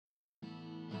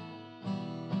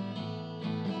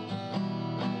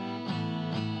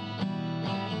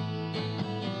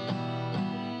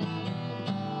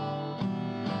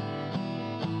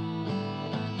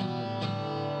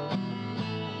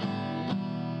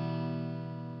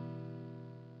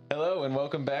Hello and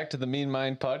welcome back to the Mean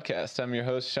Mind Podcast. I'm your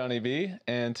host, Shawnee B,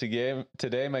 and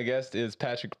today my guest is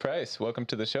Patrick Price. Welcome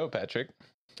to the show, Patrick.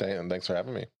 Thanks for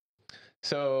having me.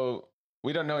 So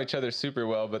we don't know each other super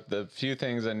well, but the few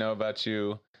things I know about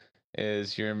you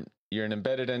is you're an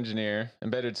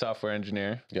embedded software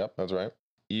engineer. Yep, that's right.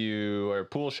 You are a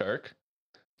pool shark.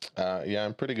 Yeah,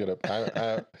 I'm pretty good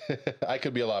at. I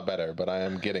could be a lot better, but I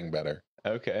am getting better.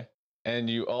 Okay, and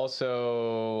you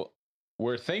also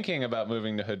were thinking about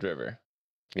moving to Hood River.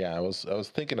 Yeah, I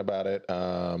was thinking about it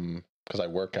because I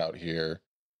work out here,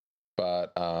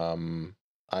 but I'm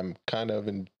kind of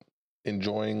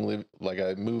enjoying like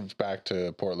I moved back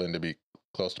to Portland to be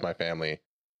close to my family,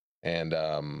 and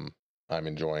I'm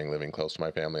enjoying living close to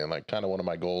my family. And like kind of one of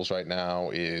my goals right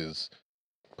now is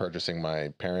purchasing my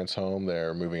parents' home.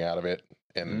 They're moving out of it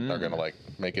and are going to like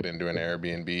make it into an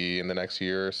Airbnb in the next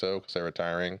year or so because they're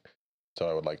retiring. So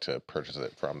I would like to purchase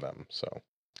it from them. So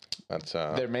that's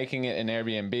they're making it an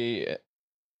Airbnb,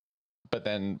 but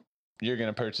then you're going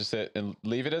to purchase it and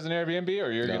leave it as an Airbnb,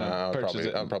 or you're going to purchase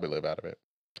it? I'll probably live out of it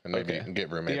and maybe get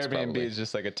roommates. The Airbnb probably. is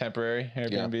just like a temporary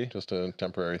Airbnb? Yeah, just a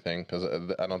temporary thing because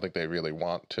I don't think they really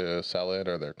want to sell it,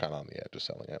 or they're kind of on the edge of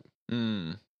selling it.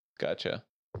 Gotcha.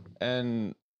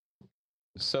 And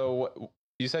so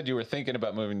you said you were thinking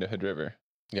about moving to Hood River.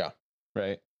 Yeah.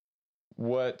 Right.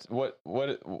 What's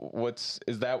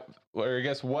is that, or I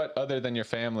guess what other than your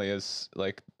family is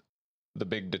like the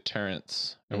big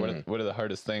deterrents, or what are the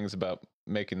hardest things about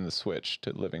making the switch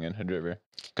to living in Hood River?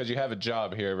 Because you have a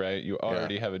job here, right? You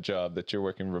already have a job that you're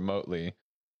working remotely,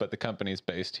 but the company's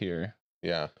based here.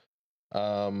 Yeah.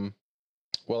 Well,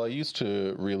 I used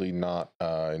to really not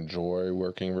enjoy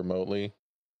working remotely,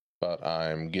 but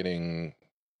I'm getting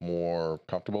more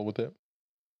comfortable with it.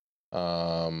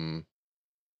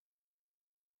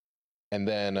 And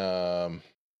then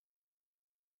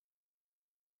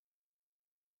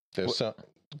there's some.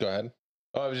 Go ahead.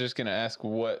 Oh, I was just gonna ask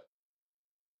what's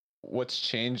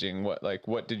changing.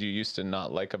 What did you used to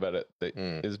not like about it that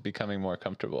is becoming more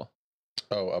comfortable?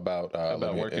 Oh, about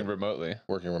working remotely.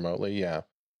 Working remotely, yeah.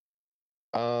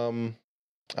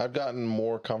 I've gotten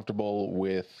more comfortable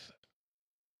with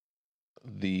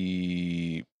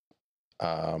the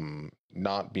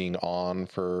not being on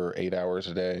for 8 hours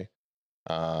a day.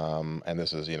 And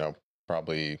this is,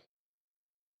 probably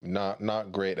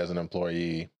not great as an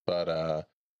employee, but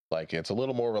like it's a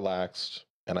little more relaxed,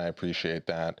 and I appreciate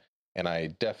that. And I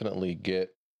definitely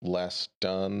get less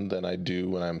done than I do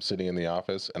when I'm sitting in the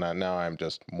office, and now I'm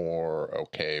just more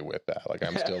okay with that. Like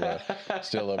I'm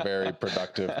still a very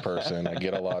productive person. I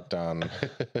get a lot done.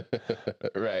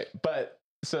 Right. But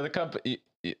so the company,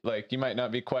 like, you might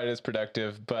not be quite as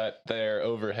productive, but their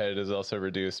overhead is also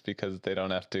reduced because they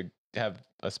don't have to have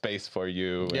a space for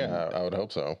you. Yeah, I would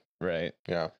hope so. Right.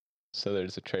 Yeah. So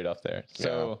there's a trade-off there.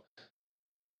 So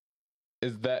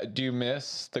do you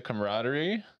miss the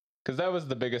camaraderie? Because that was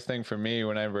the biggest thing for me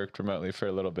when I worked remotely for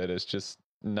a little bit, is just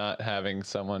not having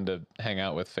someone to hang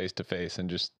out with face to face and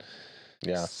just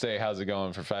say how's it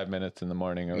going for 5 minutes in the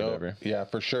morning or whatever. Yeah,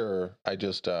 for sure. I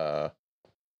just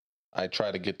I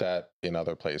try to get that in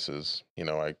other places.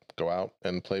 I go out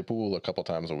and play pool a couple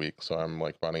times a week, so I'm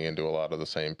like running into a lot of the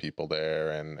same people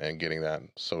there and getting that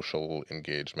social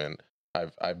engagement.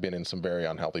 I've been in some very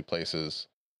unhealthy places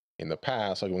in the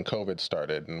past, like when COVID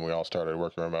started and we all started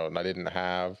working remote, and I didn't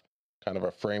have kind of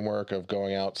a framework of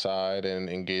going outside and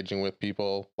engaging with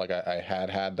people. Like I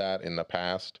had that in the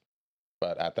past,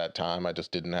 but at that time I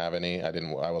just didn't have any.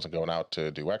 I wasn't going out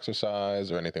to do exercise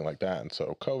or anything like that. And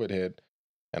so COVID hit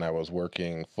and I was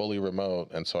working fully remote.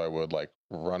 And so I would like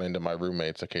run into my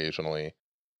roommates occasionally.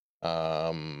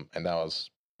 And that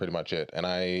was pretty much it. And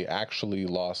I actually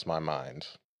lost my mind.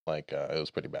 Like it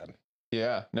was pretty bad.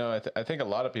 Yeah, no, I think a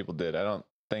lot of people did. I don't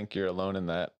think you're alone in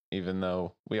that, even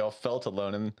though we all felt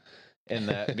alone in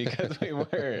that because we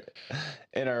were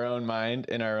in our own mind,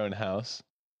 in our own house.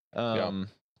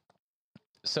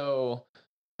 So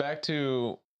back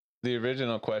to the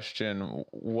original question,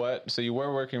 so you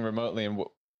were working remotely, and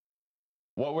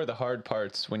what were the hard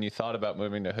parts when you thought about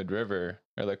moving to Hood River?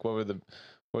 Or like what were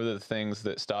the things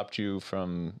that stopped you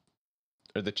from,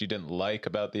 or that you didn't like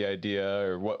about the idea,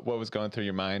 or what was going through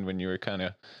your mind when you were kind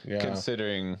of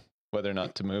considering whether or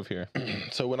not to move here?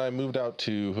 So when I moved out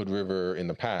to Hood River in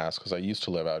the past, because I used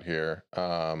to live out here,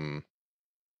 I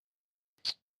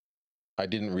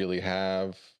didn't really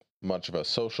have much of a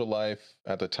social life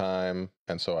at the time,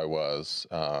 and so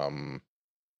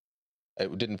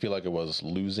it didn't feel like it was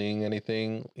losing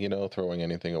anything, throwing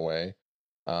anything away.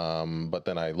 But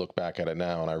then I look back at it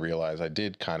now and I realize I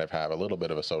did kind of have a little bit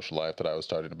of a social life that I was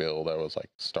starting to build. I was like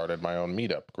started my own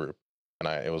meetup group, and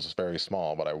it was very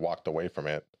small, but I walked away from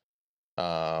it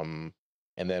Um,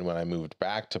 and then when I moved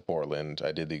back to Portland,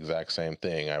 I did the exact same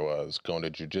thing. I was going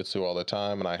to jujitsu all the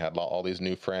time, and I had all these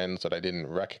new friends that I didn't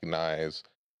recognize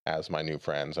as my new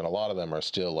friends, and a lot of them are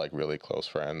still like really close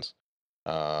friends.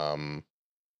 Um,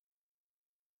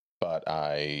 but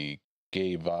I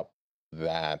gave up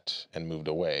that and moved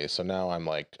away. So now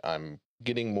I'm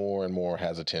getting more and more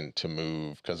hesitant to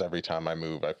move because every time I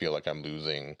move, I feel like I'm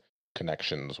losing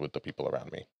connections with the people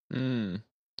around me. Mm.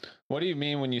 What do you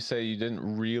mean when you say you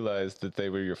didn't realize that they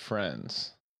were your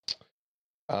friends?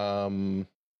 Um,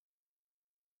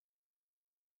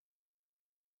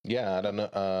 yeah, I don't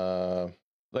know.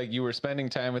 Like you were spending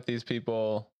time with these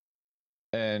people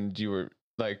and you were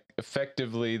like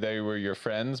effectively they were your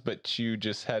friends, but you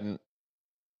just hadn't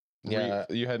Yeah,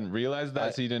 you hadn't realized that,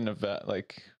 I so you didn't have that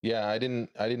like yeah, I didn't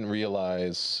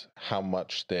realize how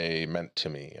much they meant to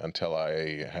me until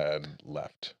I had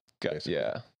left, basically.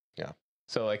 yeah. Yeah.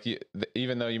 So like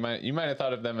even though you might have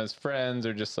thought of them as friends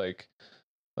or just like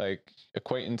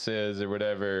acquaintances or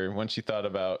whatever, once you thought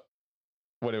about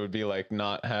what it would be like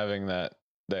not having that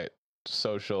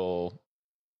social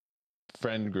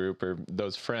friend group or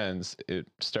those friends, it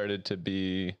started to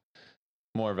be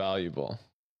more valuable,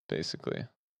 basically.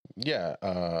 Yeah,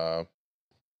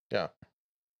 yeah.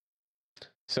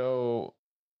 So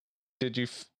did you?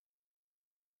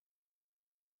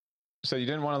 So you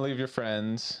didn't want to leave your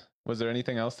friends. Was there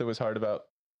anything else that was hard about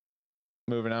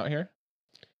moving out here,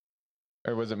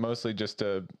 or was it mostly just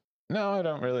a no? I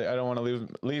don't want to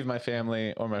leave my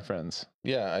family or my friends.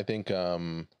 Yeah, I think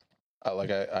I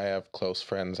have close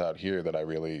friends out here that I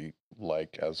really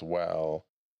like as well.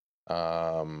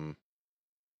 Um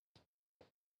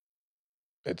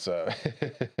it's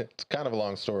it's kind of a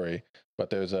long story, but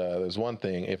there's one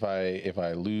thing. If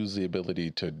I lose the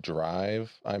ability to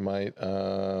drive, I might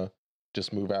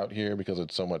just move out here because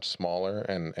it's so much smaller,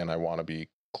 and I want to be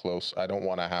close. I don't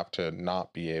want to have to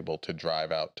not be able to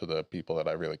drive out to the people that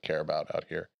I really care about out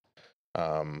here.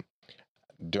 Um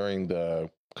During the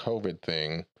COVID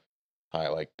thing, I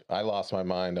lost my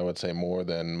mind, I would say more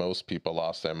than most people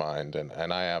lost their mind, and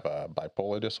I have a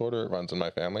bipolar disorder. It runs in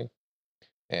my family,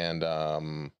 and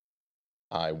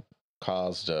I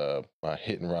caused a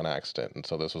hit and run accident, and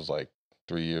so this was like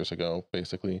 3 years ago,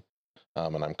 basically.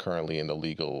 And I'm currently in the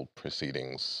legal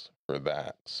proceedings for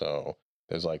that. So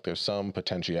there's some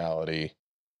potentiality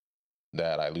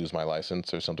that I lose my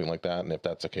license or something like that. And if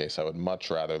that's the case, I would much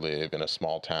rather live in a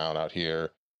small town out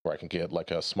here where I can get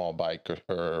like a small bike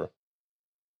or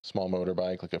small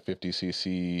motorbike, like a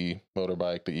 50cc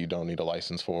motorbike that you don't need a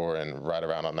license for, and ride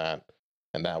around on that.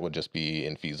 And that would just be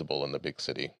infeasible in the big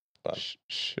city. But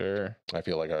Sure. I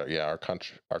feel like our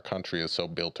country is so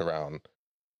built around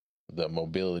the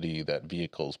mobility that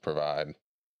vehicles provide.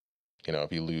 You know,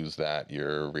 if you lose that,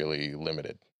 you're really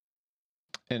limited.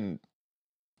 And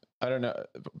I don't know.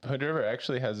 Hood River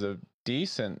actually has a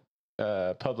decent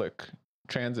public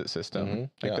transit system.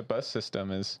 Like Yeah. the bus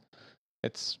system is,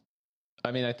 it's.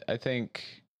 I mean, I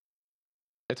think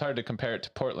it's hard to compare it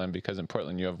to Portland because in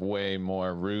Portland you have way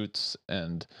more routes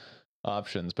and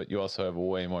options, but you also have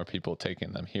way more people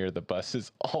taking them. Here, the bus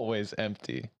is always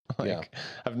empty. Yeah. Like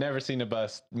I've never seen a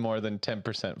bus more than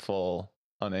 10% full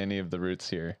on any of the routes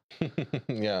here.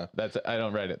 Yeah. I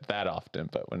don't ride it that often,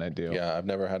 but when I do, Yeah. I've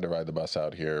never had to ride the bus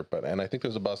out here, and I think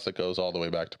there's a bus that goes all the way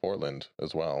back to Portland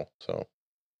as well.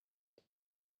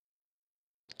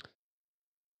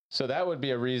 so that would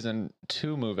be a reason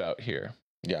to move out here.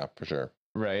 Yeah, for sure.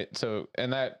 Right. So,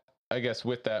 and that, I guess,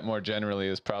 with that more generally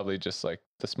is probably just like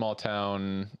the small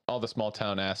town, all the small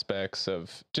town aspects of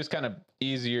just kind of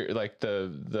easier, like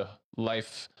the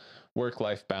work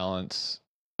life balance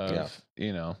Yeah.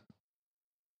 of,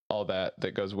 all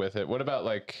that goes with it. What about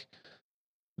like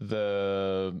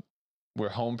the, were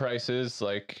home prices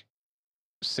like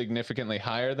significantly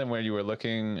higher than where you were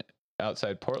looking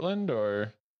outside Portland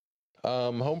or?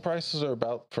 Home prices are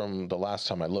about, from the last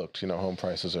time I looked, home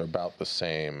prices are about the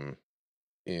same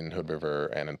in Hood River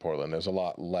and in Portland. There's a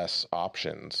lot less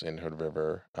options in Hood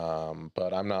River.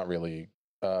 But I'm not really,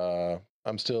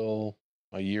 I'm still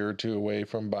a year or two away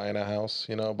from buying a house,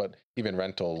 but even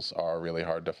rentals are really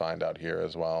hard to find out here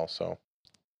as well. So,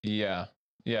 Yeah.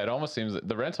 Yeah. It almost seems that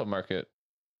the rental market,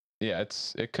 yeah,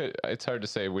 it's hard to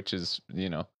say which is,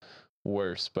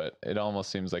 worse, but it almost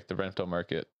seems like the rental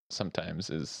market sometimes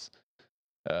is,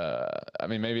 I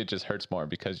mean, maybe it just hurts more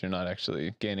because you're not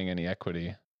actually gaining any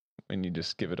equity when you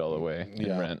just give it all away in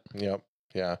yeah, rent. yep,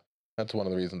 yeah. That's one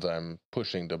of the reasons I'm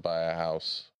pushing to buy a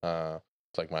house.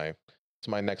 It's like it's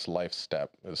my next life step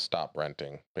is stop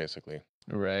renting, basically.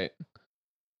 Right.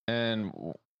 And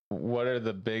what are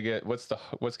the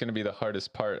what's going to be the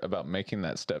hardest part about making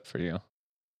that step for you?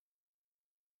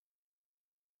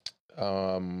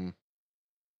 Um,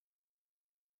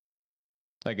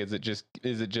 Like, is it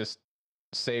just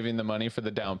saving the money for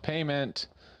the down payment?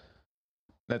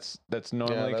 That's yeah,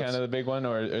 normally kind of the big one,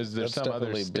 or is there that's some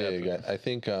other definitely step? big.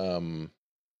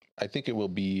 I think it will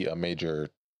be a major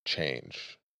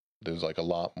change. There's like a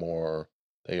lot more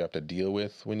that you have to deal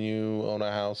with when you own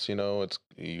a house. You know,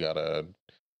 you gotta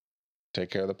take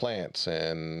care of the plants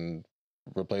and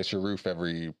replace your roof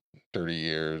every 30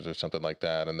 years or something like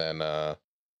that. And then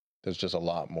there's just a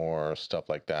lot more stuff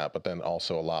like that. But then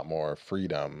also a lot more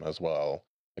freedom as well.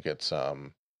 Like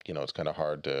you know, it's kind of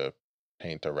hard to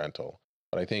paint a rental.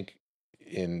 But I think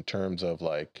in terms of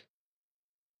like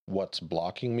what's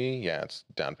blocking me, yeah, it's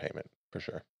down payment for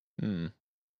sure. Mm.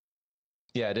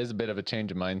 Yeah, it is a bit of a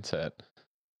change of mindset,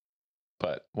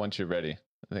 but once you're ready,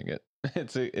 I think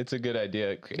it's a good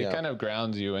idea. It Yeah. kind of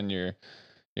grounds you in your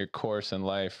course in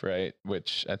life, right?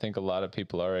 Which I think a lot of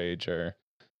people our age are.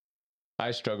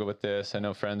 I struggle with this. I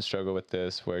know friends struggle with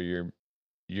this, where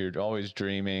you're always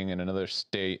dreaming in another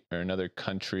state or another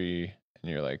country,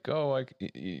 and you're like, oh, like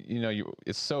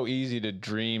it's so easy to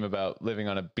dream about living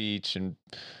on a beach and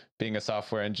being a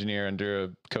software engineer under a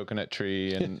coconut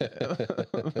tree and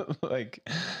like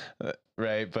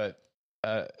right, but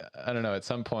I don't know, at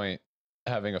some point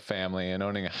having a family and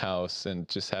owning a house and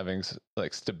just having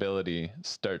like stability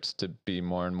starts to be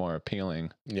more and more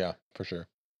appealing. Yeah, for sure.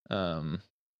 um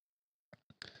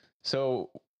so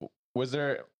was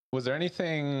there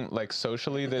anything like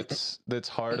socially that's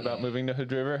hard about moving to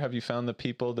Hood River? Have you found the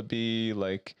people to be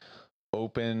like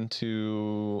open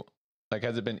to, like,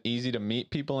 has it been easy to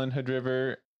meet people in Hood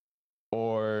River?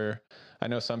 Or I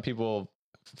know some people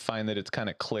find that it's kind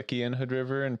of cliquey in Hood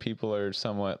River and people are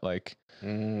somewhat like,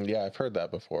 Yeah, I've heard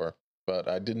that before, but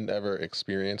I didn't ever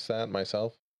experience that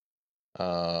myself.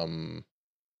 Um,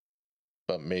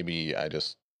 but maybe I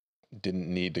just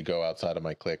didn't need to go outside of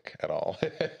my clique at all.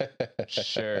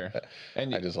 sure.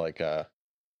 And I just like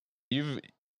you've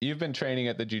you've been training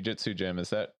at the jiu-jitsu gym, is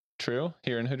that true,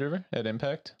 here in Hood River at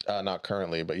Impact? not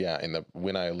currently, but yeah, in the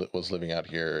when was living out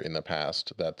here in the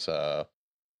past,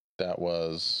 that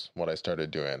was what I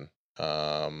started doing.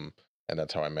 Um, and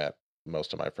that's how I met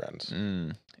most of my friends.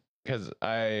 Because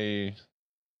I've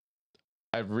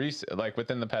like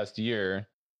within the past year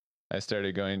I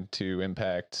started going to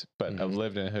Impact, but I've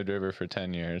lived in Hood River for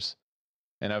 10 years,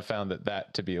 and I've found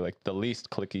that to be like the least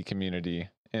cliquey community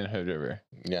in Hood River.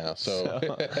 Yeah, so,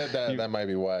 that might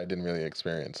be why I didn't really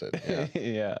experience it. Yeah.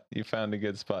 Yeah, you found a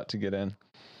good spot to get in.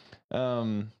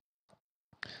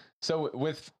 So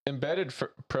with embedded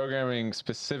programming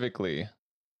specifically,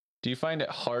 do you find it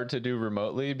hard to do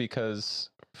remotely? Because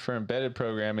for embedded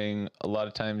programming, a lot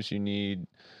of times you need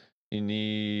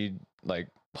like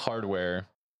hardware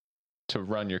to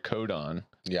run your code on.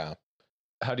 Yeah.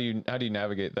 How do you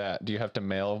navigate that? Do you have to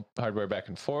mail hardware back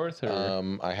and forth?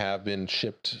 Or? I have been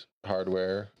shipped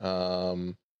hardware,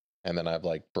 and then I've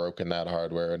like broken that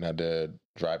hardware and had to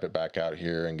drive it back out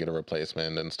here and get a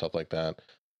replacement and stuff like that.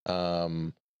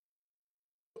 Um,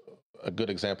 a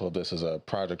good example of this is a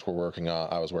project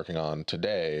I was working on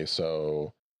today.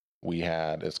 So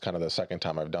it's kind of the second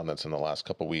time I've done this in the last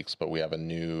couple of weeks, but we have a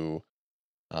new,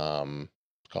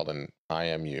 called an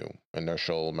IMU,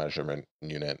 inertial measurement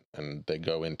unit, and they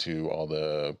go into all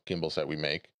the gimbals that we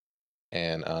make.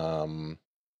 And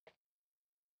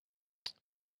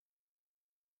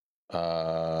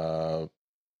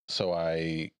so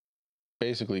I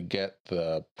basically get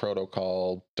the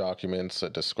protocol documents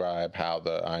that describe how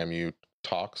the IMU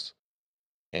talks,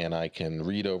 and I can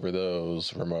read over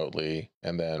those remotely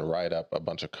and then write up a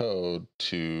bunch of code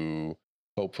to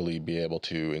hopefully be able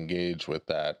to engage with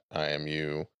that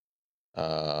IMU.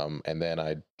 And then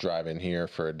I drive in here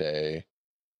for a day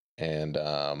and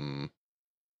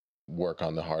work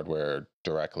on the hardware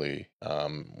directly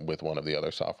with one of the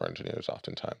other software engineers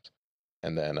oftentimes.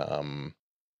 And then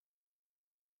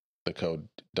the code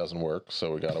doesn't work,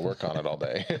 so we got to work on it all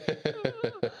day.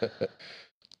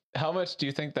 How much do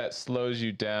you think that slows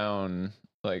you down?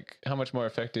 Like, how much more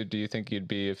effective do you think you'd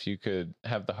be if you could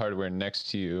have the hardware next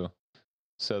to you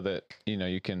so that,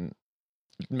 you can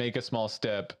make a small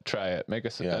step, try it, make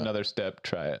another step,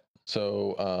 try it?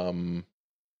 So,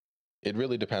 it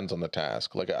really depends on the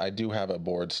task. Like, I do have a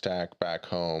board stack back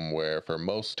home where for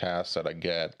most tasks that I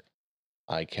get,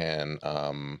 I can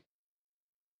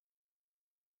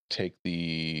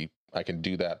I can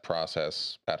do that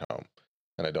process at home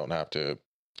and I don't have to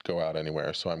go out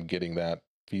anywhere. So I'm getting that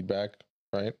feedback,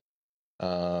 right?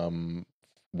 Um,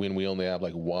 when we only have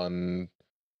like one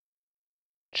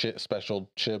special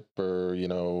chip or,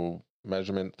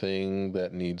 measurement thing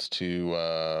that needs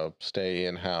to stay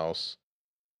in house,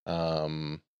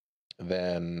 um,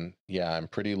 then yeah, I'm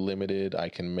pretty limited. I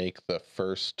can make the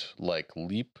first like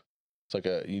leap. It's like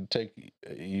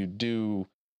you do,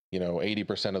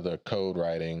 80% of the code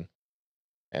writing,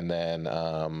 and then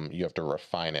you have to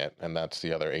refine it, and that's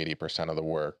the other 80% of the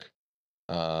work.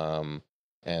 Um,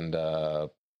 and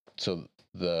so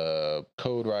the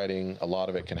code writing, a lot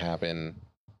of it can happen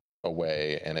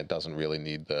away, and it doesn't really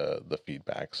need the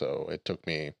feedback. So it took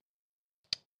me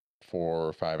 4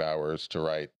 or 5 hours to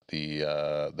write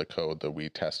the code that we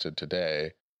tested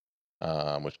today,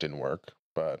 which didn't work.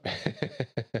 But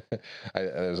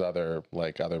there's other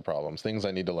problems, things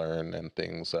I need to learn, and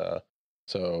things.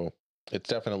 So it's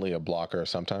definitely a blocker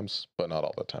sometimes, but not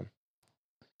all the time.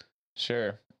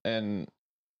 Sure. And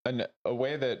a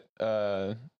way that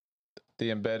the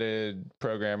embedded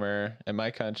programmer at my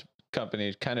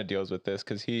company kind of deals with this,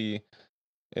 because he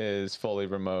is fully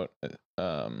remote,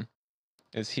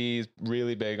 is he's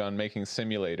really big on making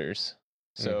simulators.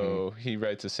 So he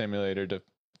writes a simulator to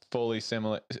fully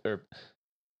simulate, or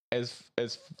as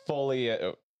fully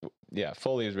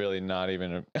fully is really not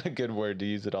even a good word to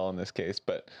use at all in this case,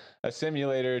 but a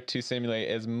simulator to simulate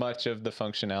as much of the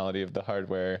functionality of the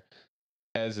hardware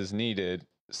as is needed,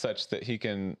 such that he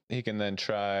can then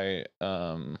try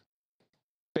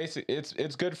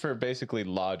it's good for basically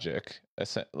logic,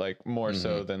 like more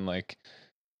so than like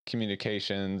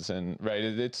communications, and right,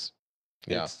 it's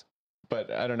but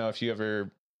I don't know if you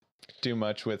ever do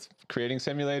much with creating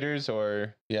simulators,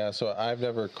 or yeah, so I've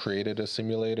never created a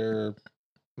simulator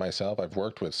myself. I've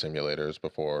worked with simulators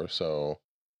before. So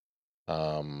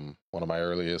one of my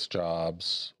earliest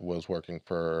jobs was working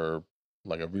for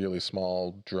like a really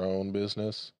small drone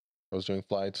business. I was doing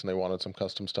flights, and they wanted some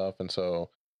custom stuff, and so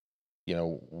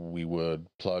we would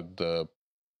plug the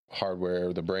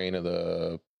hardware, the brain of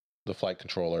the flight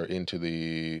controller into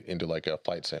like a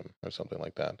flight sim or something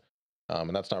like that.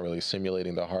 And that's not really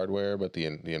simulating the hardware, but the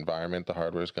environment the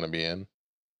hardware is going to be in.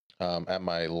 At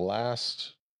my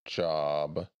last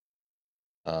job,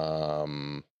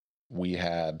 we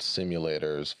had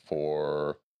simulators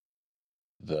for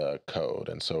the code,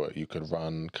 and so you could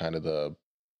run kind of the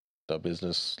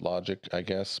business logic, I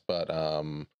guess, but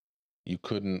you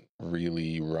couldn't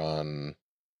really run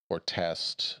or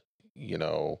test,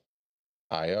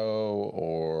 IO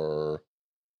or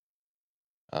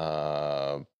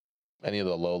uh, any of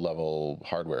the low level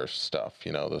hardware stuff.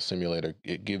 The simulator,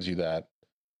 it gives you that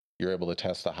you're able to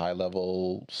test the high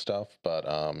level stuff, but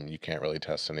you can't really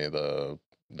test any of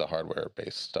the hardware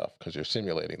based stuff because you're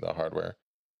simulating the hardware.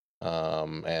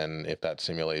 And if that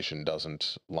simulation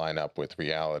doesn't line up with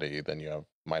reality, then you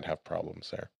might have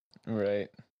problems there. right.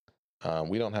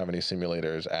 We don't have any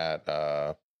simulators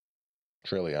at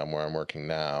Trillium where I'm working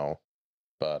now,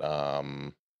 but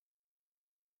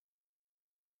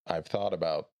I've thought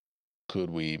about, could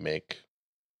we make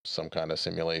some kind of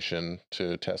simulation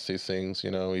to test these things,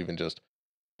 even just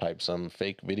pipe some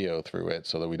fake video through it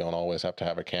so that we don't always have to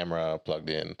have a camera plugged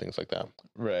in, things like that.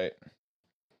 Right.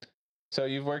 So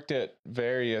you've worked at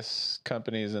various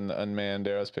companies in the unmanned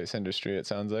aerospace industry, it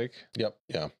sounds like. Yep.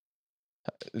 Yeah.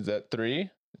 Is that 3? It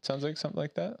sounds like something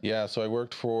like that. Yeah. So I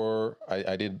worked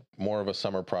I did more of a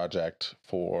summer project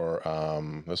for,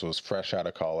 this was fresh out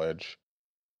of college,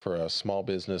 for a small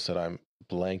business that I'm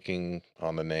blanking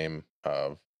on the name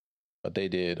of, but they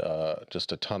did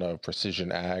just a ton of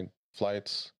precision ag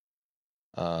flights.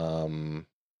 And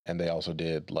they also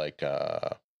did like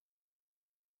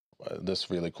this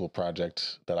really cool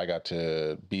project that I got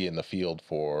to be in the field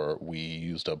for. We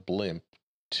used a blimp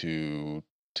to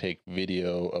take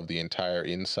video of the entire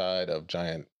inside of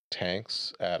giant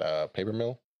tanks at a paper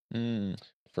mill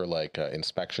for like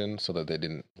inspection, so that they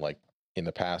didn't, like, in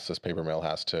the past, this paper mill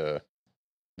has to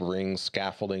bring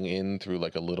scaffolding in through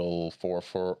like a little 4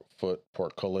 foot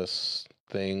portcullis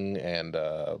thing, and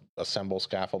assemble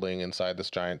scaffolding inside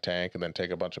this giant tank, and then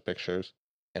take a bunch of pictures.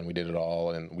 And we did it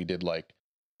all, and we did like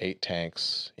 8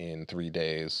 tanks in 3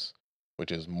 days,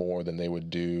 which is more than they would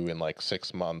do in like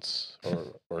 6 months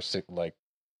or like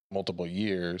multiple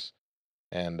years,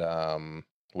 and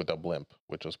with a blimp,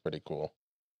 which was pretty cool.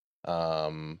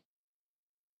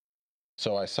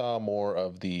 So I saw more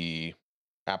of the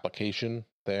application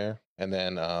there, and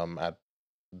then at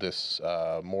this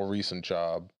more recent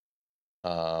job,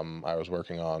 I was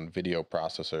working on video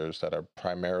processors that are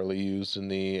primarily used in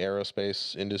the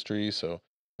aerospace industry. So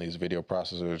these video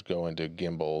processors go into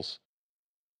gimbals,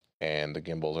 and the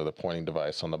gimbals are the pointing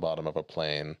device on the bottom of a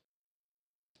plane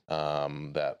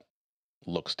that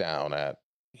looks down at,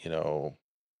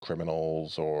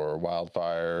 criminals or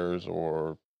wildfires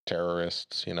or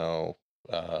terrorists,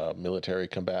 military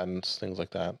combatants, things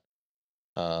like that.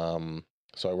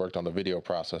 So I worked on the video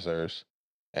processors,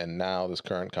 and now this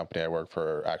current company I work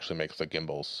for actually makes the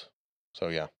gimbals. So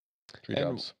yeah, 3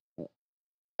 And jobs.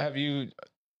 have you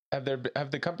have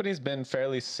the companies been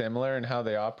fairly similar in how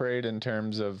they operate in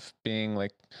terms of being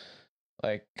like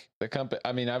the company?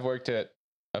 I mean, I've worked at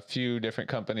a few different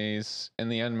companies in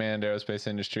the unmanned aerospace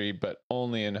industry, but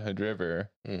only in Hood River.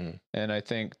 Mm-hmm. And I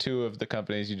think 2 of the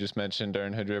companies you just mentioned are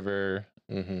in Hood River.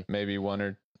 Mm-hmm. Maybe 1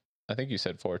 or I think you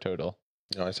said 4 total.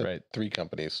 No, I said right? 3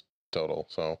 companies total.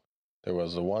 So there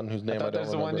was the one whose I name I thought don't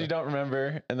there's the ones remember, you don't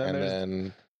remember, and then and there's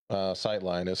then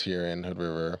Sightline is here in Hood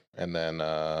River, and then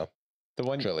the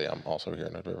one Trillium also here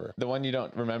in Hood River. the one you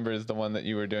don't remember is the one that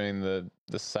you were doing the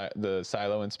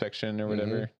silo inspection or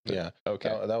whatever. Yeah.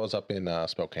 Okay. That was up in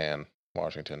Spokane,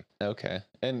 Washington. Okay.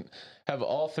 And have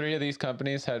all 3 of these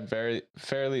companies had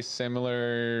fairly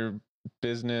similar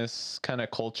business kind of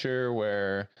culture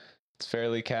where it's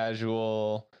fairly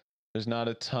casual? There's not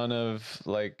a ton of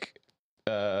like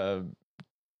I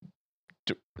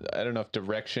don't know if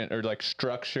direction or like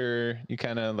structure. You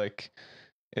kind of like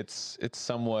it's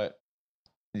somewhat,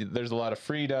 there's a lot of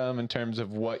freedom in terms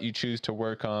of what you choose to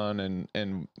work on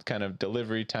and kind of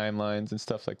delivery timelines and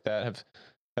stuff like that.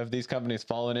 Have these companies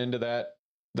fallen into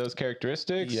those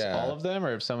characteristics, Yeah. all of them,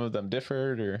 or have some of them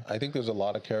differed? Or I think there's a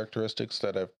lot of characteristics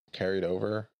that have carried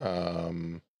over.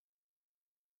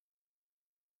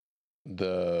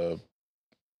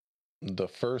 The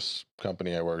first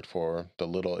company I worked for, it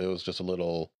was just a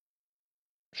little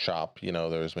shop.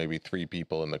 There's maybe 3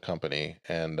 people in the company,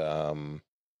 and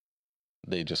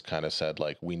they just kind of said,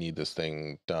 like, we need this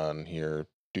thing done here.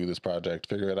 Do this project,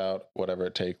 figure it out, whatever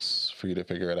it takes for you to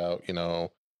figure it out.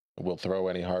 We'll throw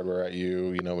any hardware at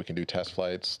you. We can do test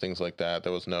flights, things like that.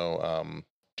 There was no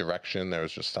direction. There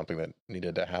was just something that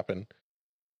needed to happen.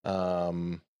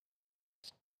 And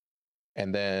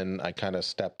then I kind of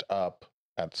stepped up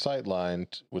at Sightline,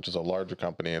 which is a larger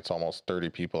company. It's almost 30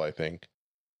 people, I think.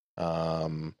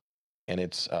 And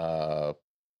it's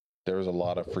there was a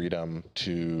lot of freedom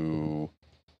to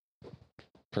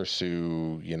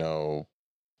pursue,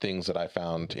 things that I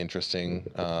found interesting.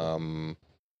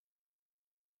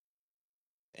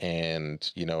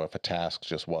 And if a task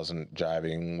just wasn't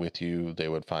jiving with you, they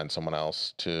would find someone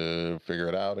else to figure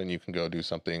it out, and you can go do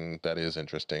something that is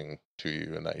interesting to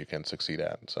you and that you can succeed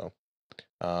at. So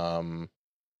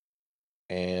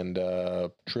and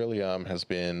Trillium has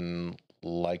been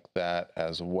like that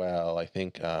as well. I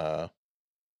think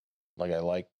like I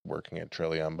like working at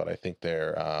Trillium, but I think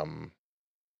their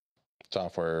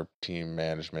software team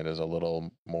management is a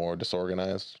little more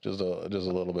disorganized, just a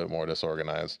little bit more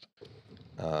disorganized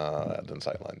than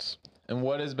Sightlines. and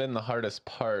what has been the hardest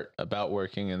part about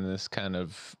working in this kind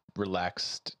of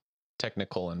relaxed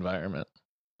technical environment?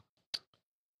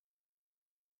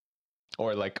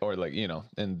 Or like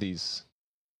in these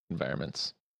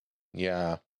environments?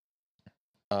 Yeah.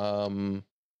 For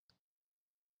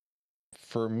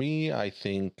me, I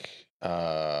think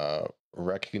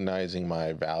recognizing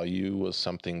my value was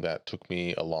something that took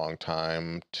me a long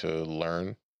time to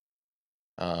learn.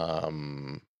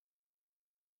 Um,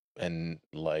 and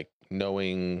like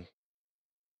knowing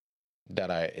that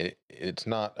it's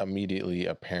not immediately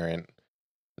apparent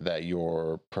that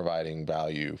you're providing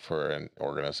value for an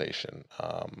organization.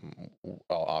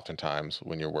 Oftentimes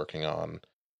when you're working on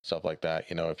stuff like that,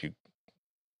 if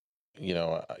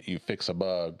you fix a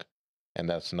bug, and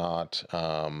that's not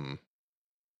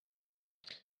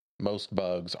most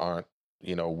bugs aren't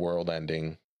world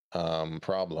ending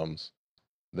problems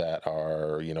that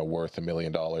are worth $1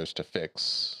 million to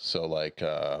fix. So like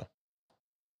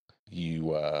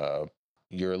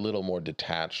you're a little more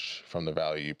detached from the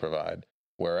value you provide,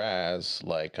 whereas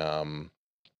like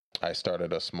I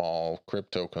started a small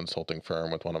crypto consulting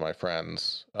firm with one of my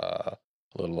friends a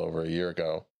little over a year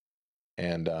ago,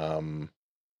 and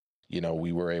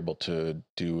we were able to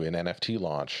do an NFT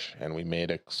launch, and we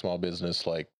made a small business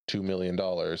like $2 million.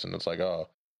 And it's like, oh,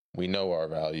 we know our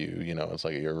value. It's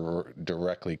like you're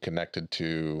directly connected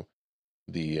to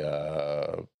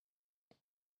the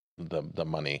the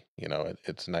money.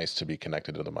 It's nice to be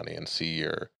connected to the money and see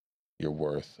your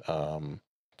worth. And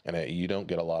you don't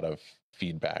get a lot of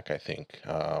feedback, I think,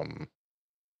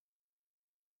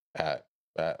 at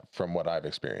from what I've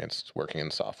experienced working in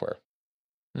software.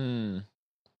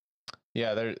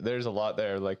 Yeah, there's a lot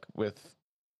there. Like with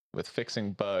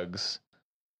fixing bugs,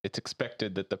 it's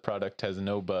expected that the product has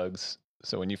no bugs.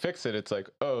 So when you fix it, it's like,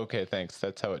 oh, okay, thanks.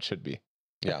 That's how it should be.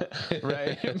 Yeah.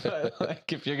 Right. But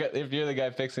like if you're the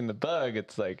guy fixing the bug,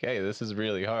 it's like, hey, this is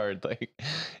really hard. Like,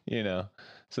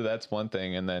 so that's one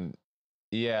thing. And then,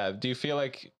 yeah, do you feel,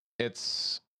 I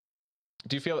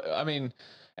mean,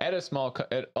 at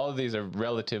all of these are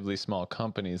relatively small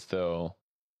companies though.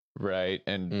 right?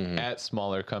 And at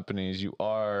smaller companies, you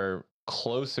are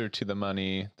closer to the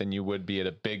money than you would be at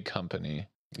a big company.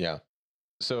 Yeah.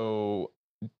 So,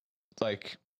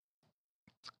 like,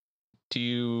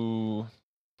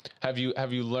 have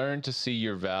you learned to see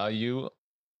your value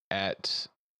at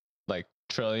like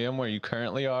Trillium where you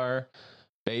currently are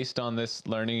based on this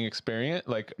learning experience?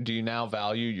 Like, do you now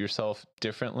value yourself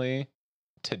differently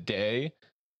today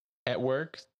at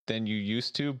work than you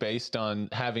used to based on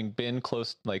having been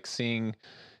close, like seeing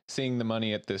the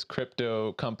money at this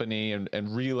crypto company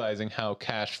and realizing how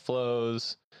cash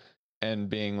flows and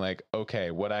being like,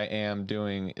 okay, what I am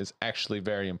doing is actually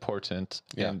very important.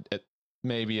 Yeah. And it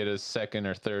maybe at a second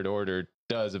or third order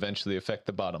does eventually affect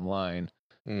the bottom line.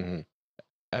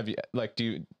 Have you, like,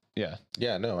 yeah.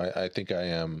 Yeah, no, I think I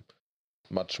am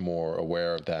much more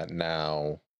aware of that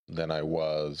now than I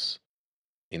was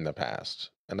in the past.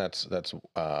 And that's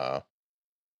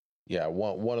yeah,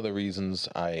 one of the reasons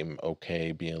I'm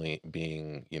okay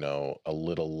being, you know, a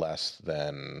little less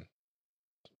than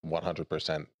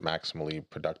 100% maximally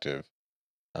productive,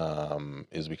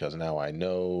 is because now I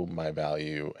know my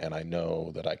value and I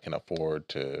know that I can afford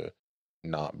to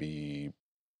not be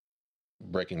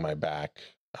breaking my back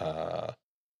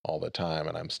all the time,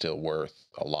 and I'm still worth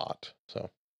a lot. So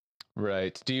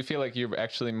Right. Do you feel like you're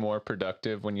actually more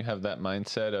productive when you have that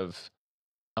mindset of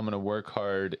I'm going to work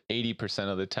hard 80%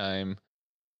 of the time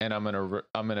and I'm going to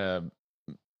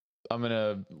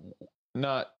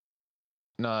not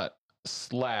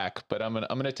slack, but I'm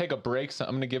going to take a break. I'm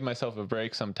going to give myself a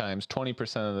break sometimes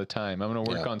 20% of the time. I'm going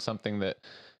to work on something that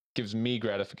gives me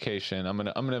gratification. I'm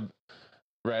going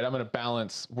to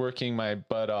balance working my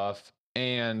butt off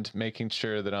and making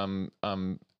sure that I'm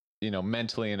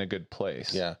mentally in a good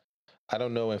place. yeah, I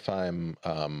don't know if I'm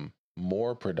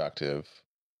more productive,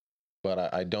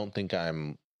 but I don't think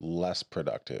I'm less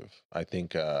productive. I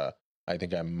think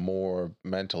I'm more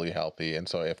mentally healthy, and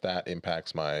so if that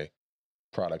impacts my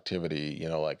productivity, you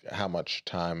know, like how much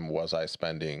time was I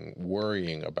spending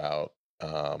worrying about,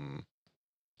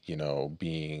 you know,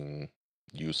 being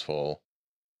useful,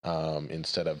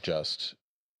 instead of just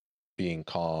being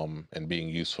calm and being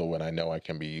useful when I know I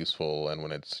can be useful and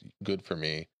when it's good for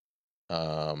me.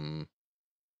 Um,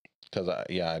 because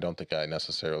I don't think I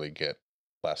necessarily get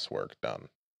less work done.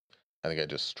 I think I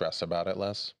just stress about it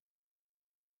less.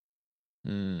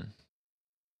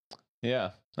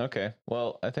 Yeah. Okay.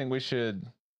 Well, I think we should.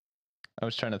 I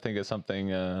was trying to think of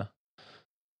something,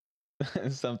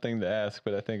 something to ask,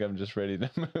 but I think I'm just ready to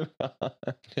move on.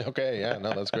 Okay. Yeah.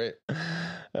 No, that's great.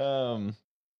 um.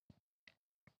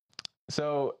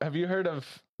 So, have you heard of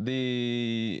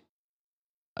the?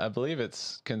 I believe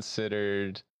it's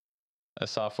considered a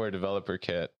software developer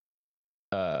kit.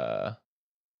 Uh,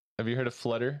 have you heard of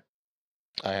Flutter?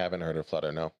 I haven't heard of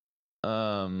Flutter. No.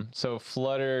 So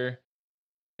Flutter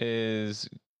is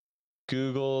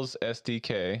Google's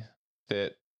SDK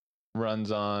that runs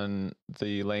on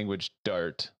the language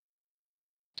Dart.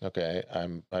 Okay.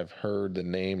 I've heard the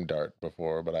name Dart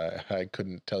before, but I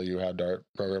couldn't tell you how Dart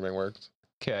programming works.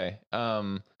 Okay.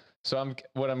 So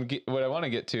what I want to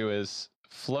get to is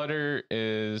Flutter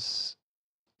is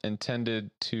intended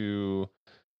to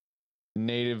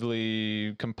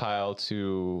natively compile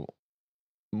to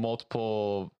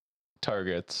multiple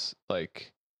targets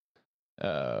like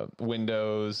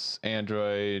Windows,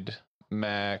 Android,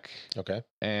 Mac, Okay.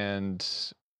 and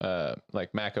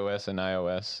like Mac OS and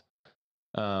iOS.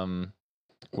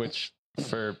 Which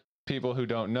for people who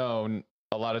don't know,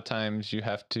 a lot of times you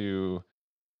have to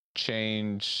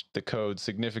change the code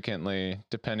significantly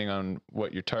depending on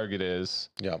what your target is.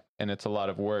 Yeah. And it's a lot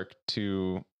of work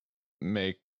to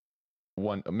make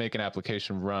an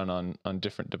application run on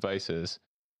different devices.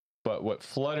 But what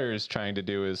Flutter is trying to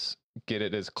do is get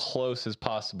it as close as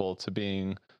possible to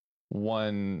being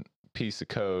one piece of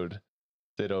code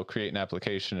that'll create an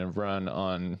application and run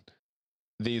on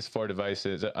these 4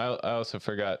 devices. I also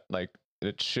forgot, like,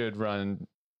 it should run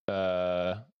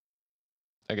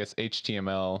I guess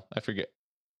HTML. I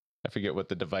forget what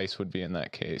the device would be in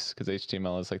that case, because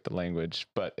HTML is like the language,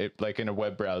 but it, like in a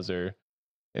web browser,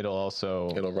 it'll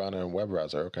run in a web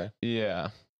browser. Okay. Yeah.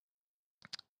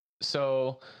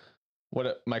 So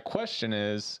my question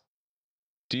is,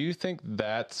 do you think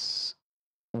that's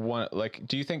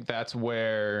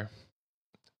where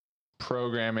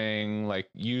programming, like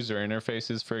user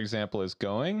interfaces, for example, is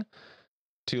going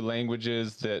to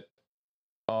languages that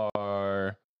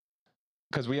are,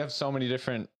 because we have so many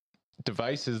different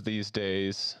devices these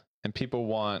days and people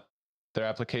want their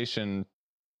application,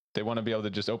 they want to be able to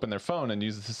just open their phone and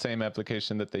use the same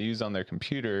application that they use on their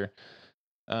computer.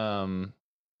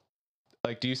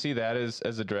 Like, do you see that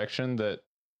as a direction that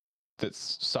that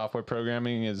software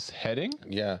programming is heading?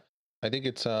 Yeah, I think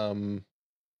it's well,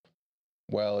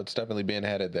 it's definitely been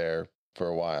headed there for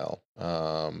a while.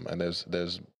 And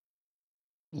there's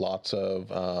lots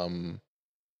of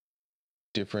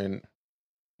different,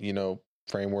 you know,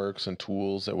 frameworks and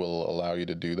tools that will allow you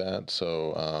to do that.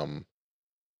 So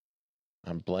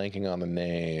I'm blanking on the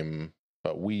name,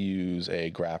 but we use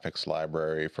a graphics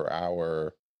library for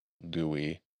our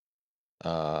GUI.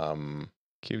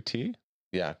 Qt?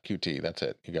 Yeah, Qt, that's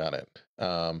it. You got it.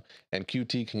 And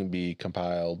Qt can be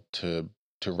compiled to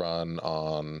run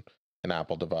on an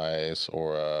Apple device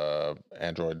or a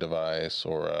Android device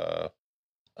or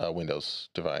a Windows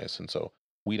device. And so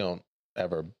we don't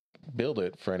ever build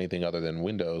it for anything other than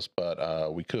Windows,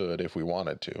 but we could if we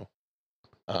wanted to.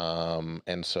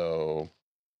 And so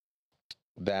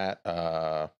that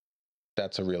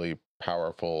that's a really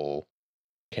powerful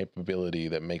capability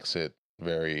that makes it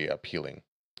very appealing.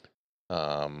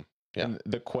 Yeah. And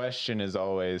the question is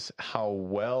always, how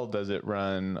well does it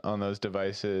run on those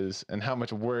devices, and how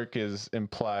much work is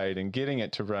implied in getting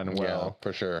it to run well? Yeah,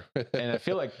 for sure. And I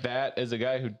feel like that, as a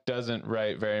guy who doesn't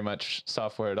write very much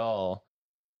software at all,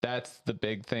 that's the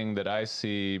big thing that I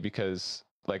see, because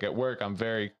like at work, I'm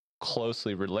very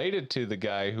closely related to the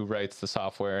guy who writes the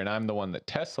software, and I'm the one that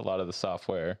tests a lot of the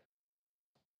software.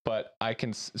 But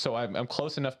I'm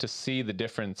close enough to see the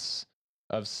difference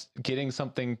of getting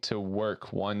something to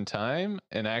work one time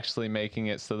and actually making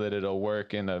it so that it'll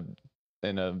work in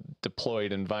a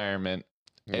deployed environment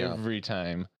every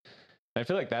time. And I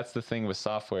feel like that's the thing with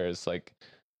software, is like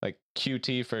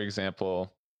Qt, for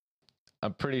example.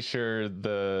 I'm pretty sure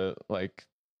the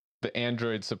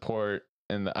Android support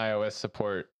and the iOS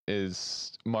support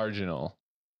is marginal.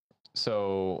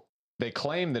 So they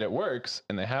claim that it works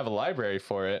and they have a library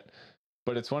for it,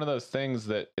 but it's one of those things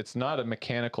that it's not a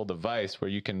mechanical device where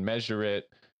you can measure it.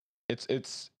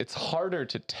 It's harder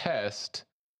to test,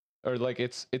 or like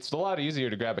it's a lot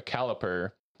easier to grab a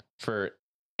caliper for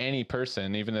any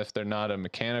person, even if they're not a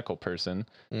mechanical person,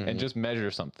 and just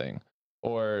measure something.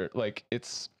 Or like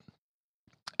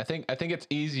I think it's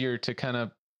easier to kind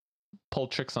of pull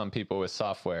tricks on people with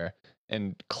software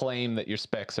and claim that your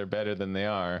specs are better than they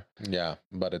are. Yeah,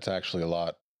 but it's actually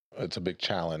it's a big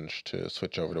challenge to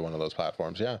switch over to one of those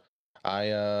platforms. Yeah.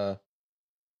 I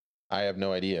have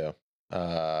no idea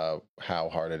how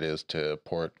hard it is to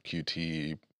port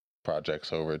Qt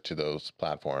projects over to those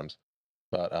platforms.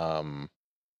 But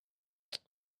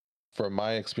from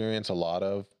my experience, a lot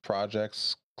of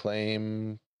projects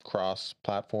claim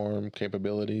cross-platform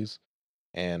capabilities,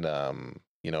 and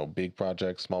big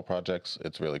projects, small projects,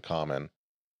 it's really common.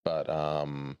 But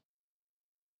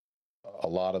a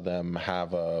lot of them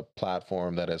have a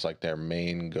platform that is like their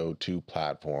main go-to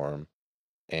platform,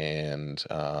 and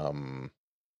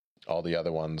all the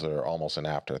other ones are almost an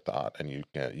afterthought, and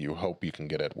you hope you can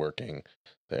get it working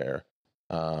there.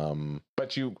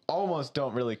 But you almost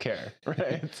don't really care,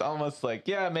 right? It's almost like,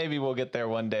 yeah, maybe we'll get there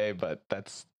one day, but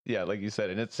that's, yeah, like you said,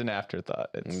 and it's an afterthought.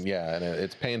 Yeah, and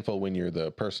it's painful when you're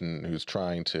the person who's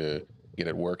trying to get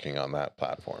it working on that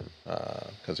platform,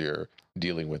 because you're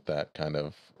dealing with that kind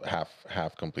of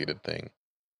half completed thing.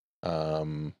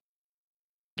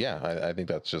 Yeah, I think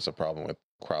that's just a problem with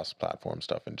cross-platform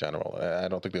stuff in general. I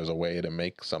don't think there's a way to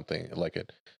make something like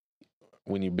it.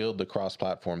 When you build the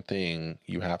cross-platform thing,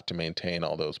 you have to maintain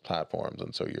all those platforms,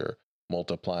 and so you're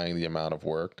multiplying the amount of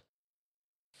work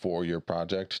for your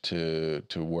project to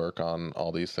work on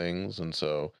all these things. And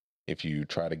so if you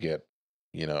try to get,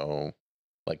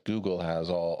 like Google has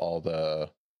all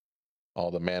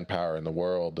the manpower in the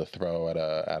world to throw at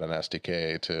an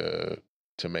SDK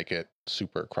to make it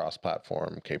super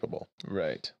cross-platform capable.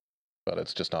 Right. But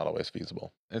it's just not always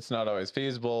feasible. It's not always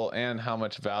feasible. And how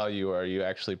much value are you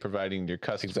actually providing your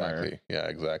customer? Exactly. Yeah,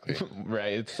 exactly.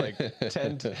 Right. It's like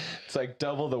it's like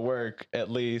double the work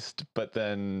at least, but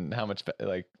then how much,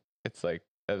 it's like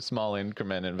a small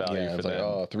increment in value for them. Like,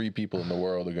 oh, 3 people in the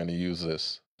world are going to use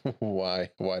this. Why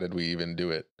did we even do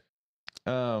it?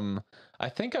 I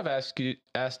think I've asked you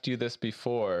this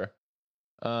before.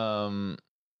 Are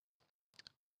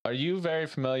you very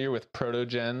familiar with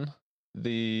Protogen?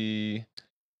 I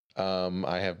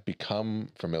have become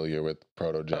familiar with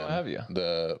Protogen. Oh, have you?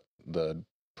 The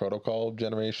protocol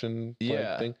generation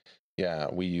thing. Yeah,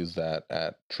 we use that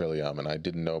at Trillium, and I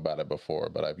didn't know about it before,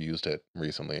 but I've used it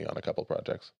recently on a couple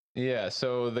projects. Yeah,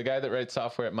 so the guy that writes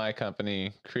software at my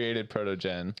company created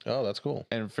Protogen. Oh, that's cool.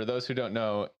 And for those who don't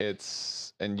know,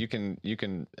 and you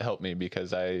can help me,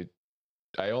 because I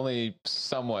only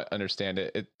somewhat understand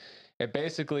it. It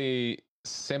basically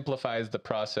simplifies the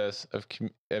process of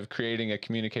creating a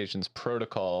communications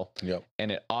protocol, Yep.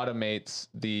 and it automates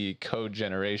the code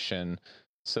generation,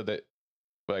 so that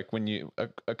like when you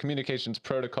a communications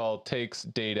protocol takes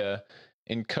data,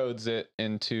 encodes it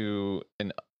into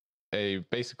a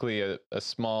basically a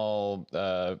small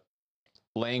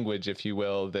language, if you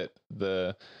will, that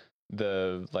the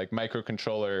like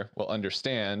microcontroller will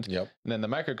understand. Yep. And then the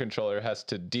microcontroller has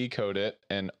to decode it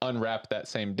and unwrap that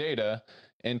same data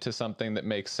into something that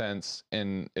makes sense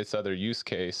in its other use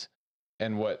case.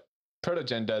 And what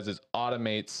Protogen does is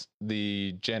automates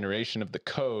the generation of the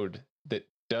code that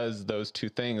does those two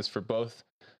things for both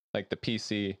like the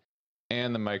PC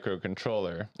and the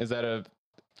microcontroller. Is there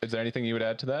anything you would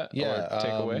add to that Yeah. or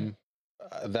take away?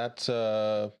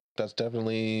 That's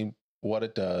definitely what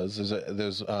it does.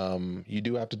 There's you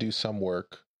do have to do some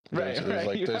work. Right.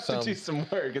 Like You there's have to do some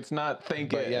work. It's not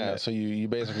think but it. yeah, so you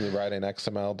basically write an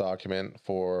XML document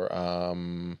for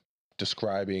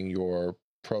describing your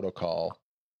protocol,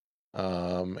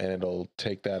 and it'll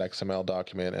take that XML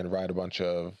document and write a bunch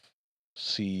of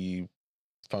C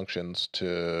functions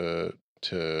to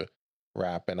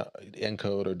wrap and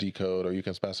encode or decode, or you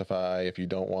can specify if you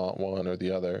don't want one or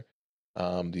the other,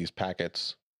 these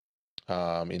packets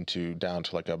into down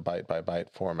to like a byte by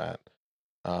byte format.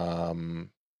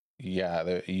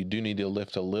 Yeah, you do need to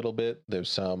lift a little bit. There's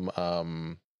some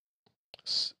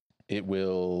it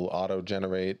will auto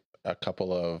generate a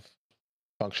couple of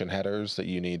function headers that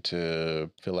you need to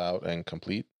fill out and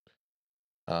complete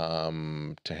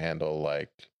to handle like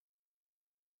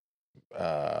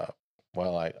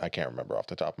well, I can't remember off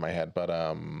the top of my head, but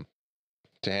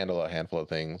to handle a handful of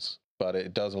things. But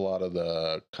it does a lot of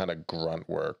the kind of grunt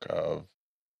work of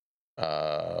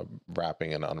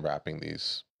wrapping and unwrapping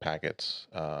these packets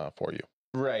for you.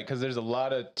 Right, because there's a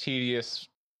lot of tedious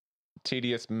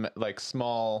like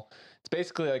small. It's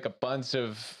basically like a bunch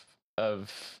of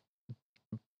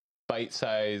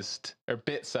bite-sized or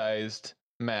bit-sized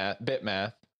bit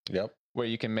math. Yep. Where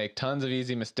you can make tons of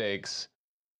easy mistakes,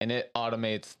 and it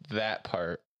automates that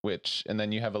part, and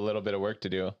then you have a little bit of work to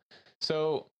do.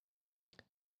 So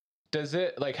does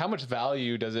it, like, how much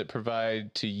value does it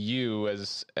provide to you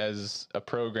as a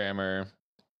programmer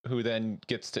who then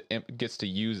gets to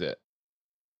use it?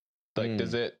 Like,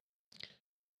 is it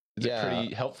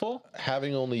pretty helpful?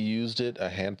 Having only used it a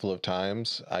handful of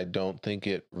times, I don't think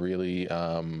it really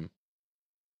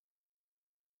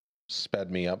sped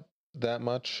me up that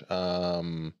much,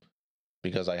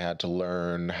 because I had to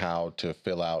learn how to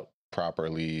fill out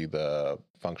properly the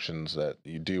functions that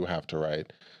you do have to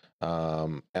write.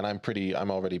 And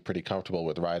I'm already pretty comfortable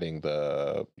with writing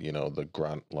the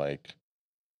grunt, like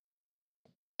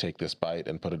take this byte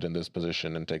and put it in this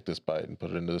position and take this byte and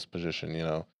put it into this position,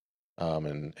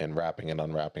 and wrapping and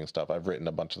unwrapping stuff. I've written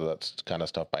a bunch of that kind of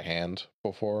stuff by hand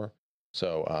before.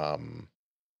 So,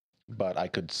 but I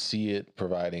could see it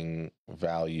providing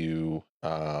value,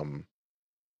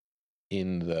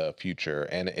 in the future.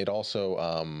 And it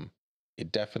also,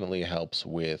 it definitely helps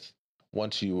with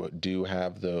once you do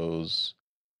have those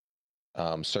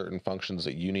certain functions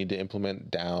that you need to implement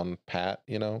down pat,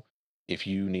 if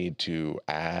you need to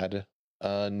add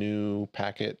a new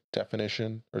packet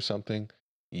definition or something,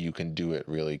 you can do it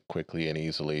really quickly and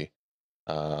easily.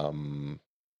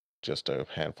 Just a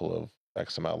handful of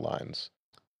XML lines.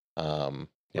 Yeah.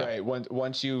 Right.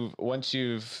 Once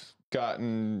you've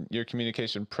gotten your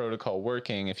communication protocol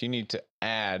working, if you need to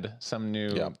add some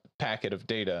new packet of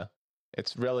data,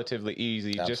 it's relatively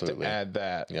easy just to add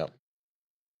that. Yep.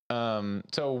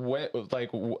 So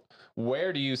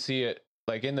where do you see it?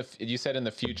 Like you said in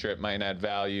the future it might add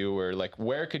value, or like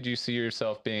where could you see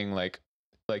yourself being like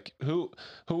what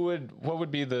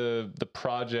would be the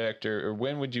project, or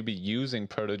when would you be using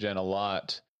Protogen a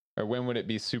lot, or when would it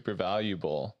be super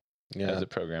valuable as a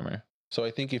programmer? So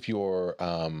I think if you're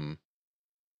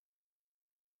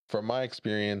from my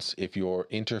experience, if you're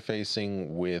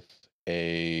interfacing with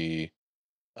a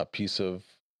piece of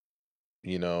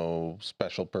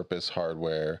special purpose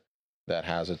hardware that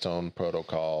has its own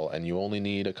protocol and you only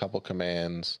need a couple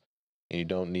commands and you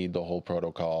don't need the whole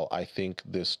protocol, I think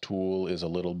this tool is a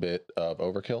little bit of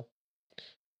overkill.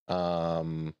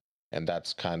 And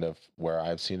that's kind of where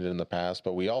I've seen it in the past,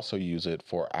 but we also use it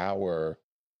for our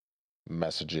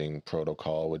messaging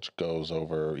protocol, which goes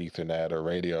over Ethernet or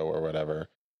radio or whatever.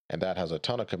 And that has a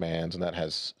ton of commands and that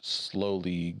has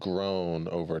slowly grown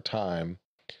over time.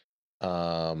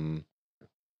 And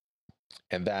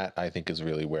that I think is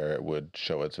really where it would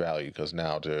show its value, because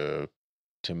now to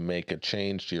make a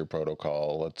change to your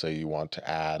protocol, let's say you want to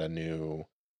add a new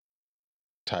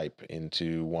type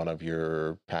into one of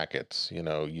your packets.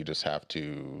 You just have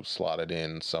to slot it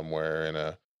in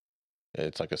somewhere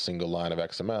it's like a single line of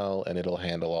XML, and it'll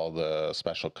handle all the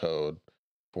special code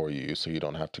for you, so you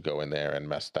don't have to go in there and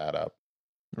mess that up.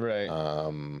 Right.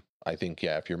 I think,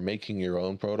 yeah, if you're making your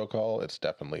own protocol, it's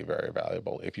definitely very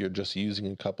valuable. If you're just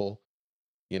using a couple,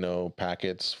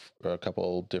 packets, a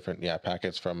couple different,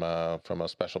 packets from a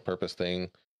special purpose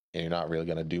thing, and you're not really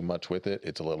going to do much with it,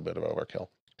 it's a little bit of overkill.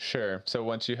 Sure.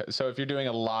 So if you're doing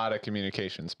a lot of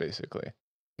communications, basically.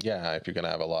 Yeah, if you're going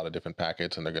to have a lot of different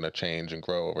packets and they're going to change and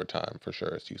grow over time, for sure,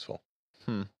 it's useful.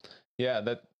 Yeah,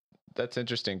 that's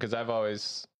interesting, because I've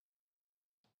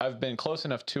been close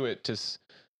enough to it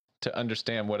to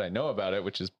understand what I know about it,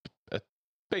 which is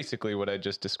basically what I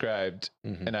just described.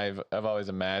 Mm-hmm. And I've always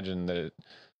imagined that it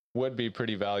would be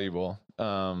pretty valuable.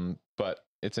 But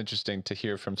it's interesting to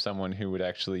hear from someone who would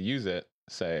actually use it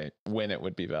say when it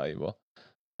would be valuable.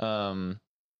 I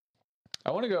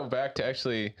want to go back to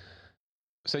actually.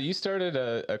 So you started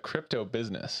a crypto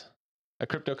business, a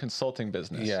crypto consulting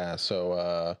business. Yeah.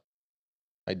 So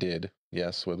I did,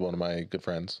 yes, with one of my good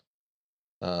friends.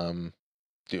 Would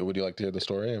you like to hear the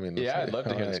story? I mean, yeah, I'd love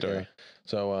to hear the story. Yeah.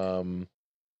 So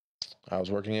I was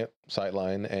working at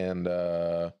Sightline, and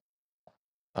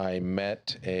I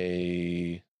met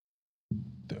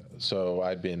so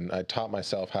I taught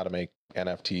myself how to make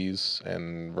NFTs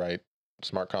and write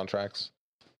smart contracts,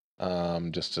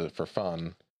 just for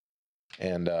fun.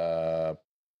 And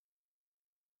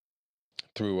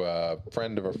through a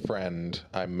friend of a friend,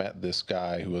 I met this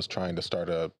guy who was trying to start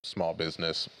a small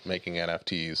business making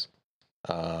NFTs.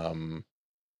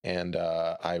 And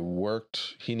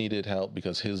he needed help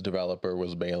because his developer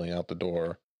was bailing out the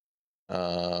door.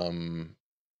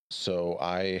 So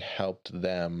I helped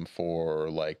them for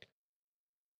like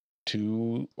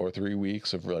 2 or 3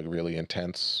 weeks of like really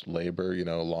intense labor,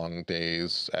 long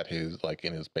days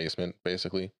in his basement,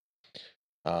 basically.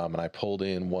 And I pulled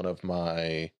in one of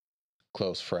my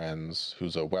close friends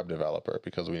who's a web developer,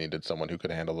 because we needed someone who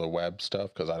could handle the web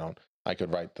stuff, because I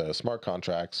could write the smart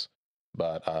contracts,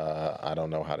 but I don't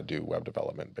know how to do web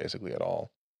development basically at all.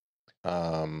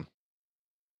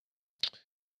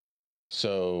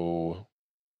 So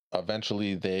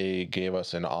eventually they gave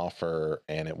us an offer,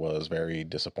 and it was very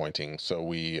disappointing. So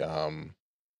we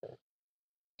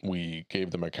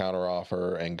gave them a counter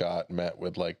offer and got met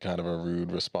with like kind of a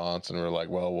rude response, and we're like,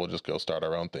 well, we'll just go start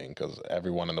our own thing, because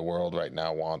everyone in the world right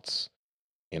now wants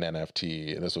an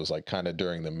NFT. This was like kind of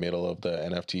during the middle of the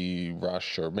NFT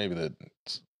rush, or maybe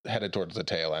headed towards the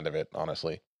tail end of it,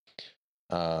 honestly.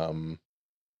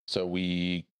 So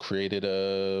we created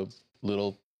a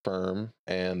little firm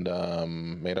and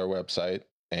made our website,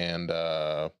 and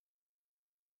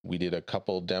we did a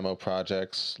couple demo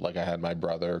projects. Like, I had my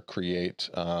brother create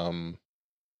some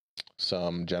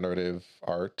generative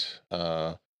art.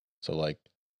 So like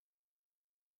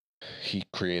he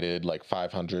created like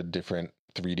 500 different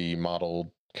 3D modeled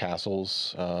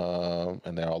castles,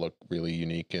 and they all look really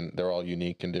unique, and they're all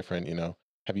unique and different.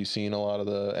 Have you seen a lot of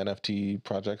the NFT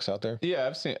projects out there?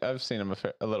 Yeah, I've seen them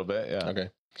a little bit. Yeah. Okay.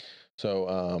 So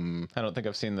I don't think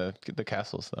I've seen the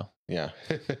castles though. Yeah.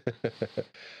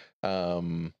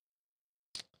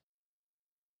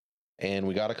 And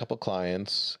we got a couple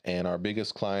clients, and our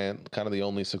biggest client, kind of the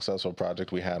only successful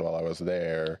project we had while I was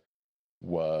there,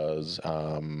 was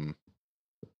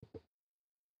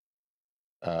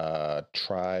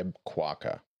Tribe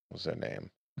Quokka was their name.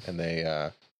 And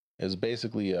they is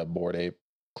basically a Bored Ape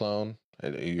clone. Are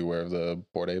you aware of the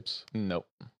Bored Apes? Nope.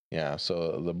 Yeah,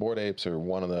 so the Bored Apes are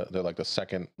they're like the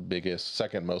second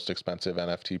most expensive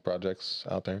NFT projects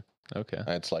out there. Okay.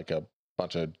 It's like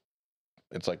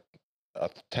it's like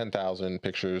 10,000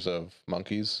 pictures of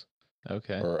monkeys.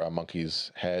 Okay. Or a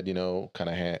monkey's head, kind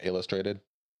of illustrated.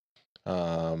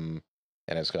 And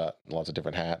it's got lots of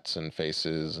different hats and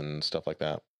faces and stuff like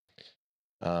that.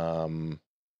 And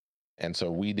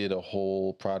so we did a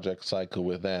whole project cycle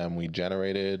with them. We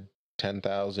generated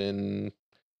 10,000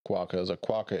 quokkas. A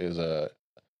quokka is it's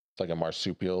like a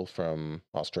marsupial from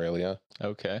Australia.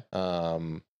 Okay.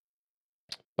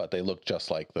 But they look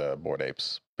just like the Bored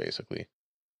Apes, basically.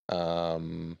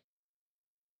 And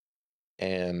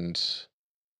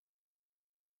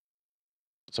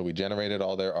so we generated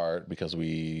all their art because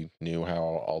we knew how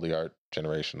all the art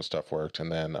generation stuff worked.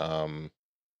 And then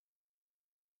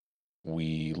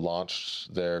we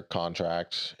launched their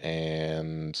contract,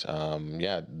 and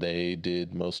yeah, they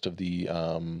did most of they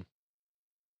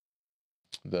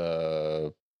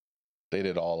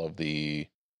did all of the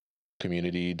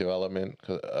community development.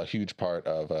 A huge part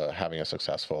of having a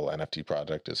successful NFT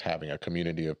project is having a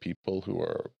community of people who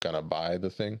are gonna buy the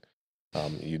thing.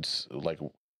 Like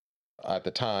at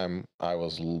the time I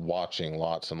was watching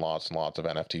lots and lots and lots of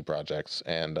NFT projects,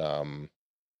 and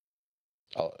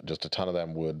just a ton of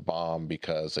them would bomb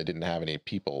because they didn't have any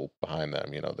people behind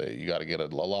them. You got to get a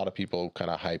lot of people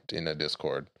kind of hyped in a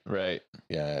Discord. Right.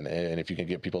 Yeah, and if you can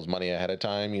get people's money ahead of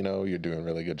time, you're doing a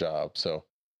really good job. So,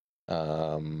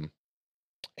 and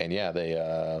yeah,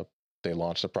 they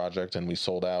launched the project, and we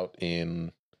sold out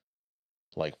in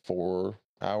like 4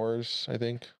 hours, I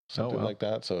think, something like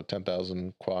that. So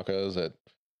 10,000 quokkas at,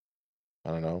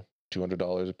 I don't know,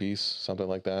 $200 a piece, something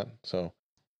like that. So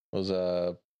it was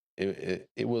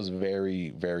it was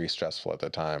very, very stressful at the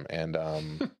time, and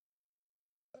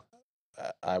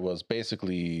I was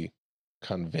basically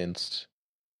convinced.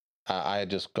 I had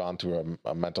just gone through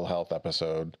a mental health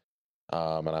episode,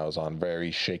 and I was on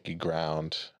very shaky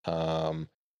ground, and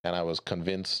I was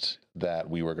convinced that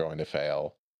we were going to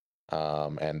fail,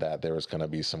 and that there was going to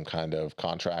be some kind of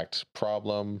contract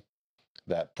problem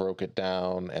that broke it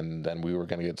down, and then we were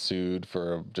going to get sued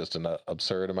for just an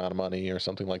absurd amount of money or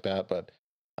something like that. But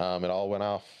it all went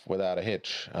off without a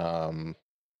hitch,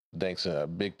 thanks in a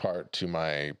big part to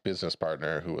my business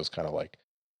partner, who was kind of like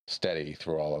steady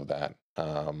through all of that.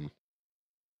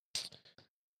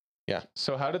 Yeah.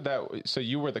 So how did that? So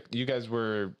you guys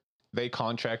were, they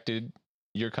contracted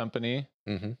your company.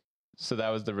 Mm-hmm. So that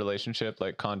was the relationship,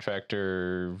 like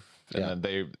contractor, and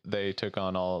then they took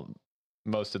on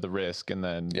most of the risk, and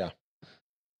then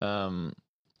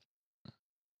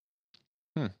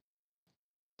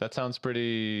that sounds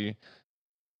pretty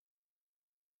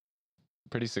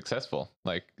successful.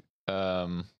 Like,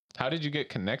 how did you get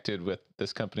connected with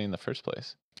this company in the first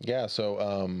place? Yeah,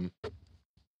 so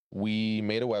we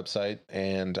made a website,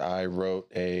 and I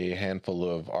wrote a handful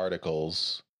of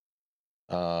articles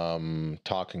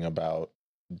talking about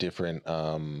different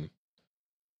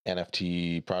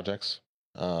NFT projects,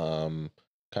 kind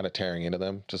of tearing into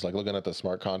them, just like looking at the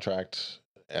smart contract,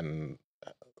 and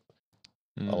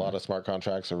a lot of smart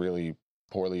contracts are really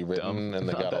poorly written, and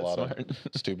they got a lot of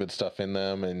stupid stuff in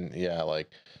them, and like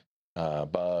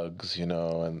bugs,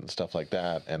 and stuff like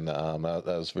that. And that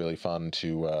was really fun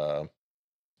to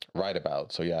write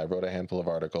about. So I wrote a handful of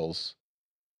articles,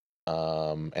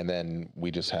 and then we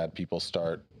just had people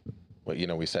start.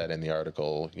 We said in the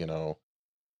article,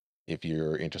 if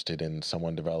you're interested in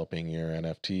someone developing your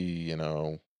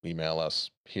NFT, email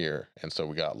us here. And so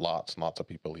we got lots and lots of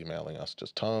people emailing us,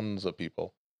 just tons of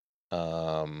people.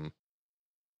 And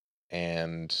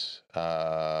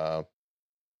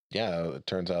it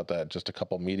turns out that just a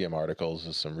couple Medium articles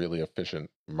is some really efficient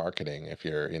marketing if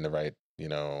you're in the right,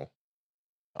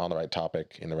 on the right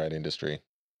topic in the right industry,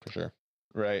 for sure.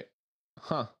 Right.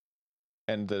 Huh.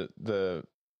 And the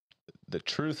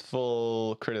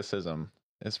truthful criticism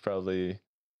is probably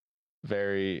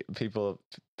people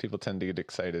tend to get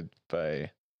excited by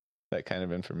that kind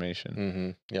of information.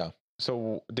 Mm-hmm. Yeah.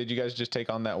 So did you guys just take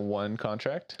on that one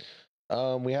contract?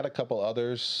 We had a couple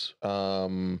others.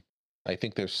 I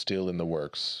think they're still in the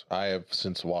works. I have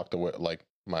since walked away. Like,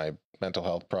 my mental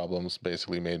health problems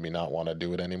basically made me not want to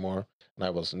do it anymore. And I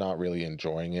was not really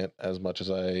enjoying it as much as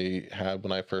I had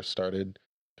when I first started.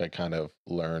 I kind of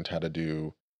learned how to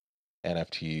do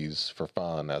NFTs for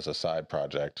fun as a side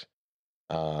project.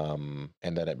 And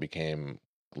then it became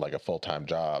like a full-time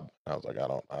job. I was like, I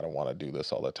don't want to do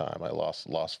this all the time. I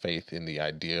lost faith in the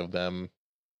idea of them.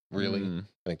 Really, I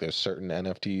think there's certain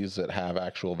NFTs that have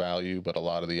actual value, but a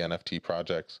lot of the NFT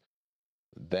projects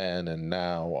then and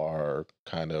now are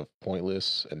kind of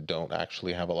pointless and don't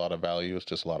actually have a lot of value. It's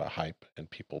just a lot of hype and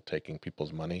people taking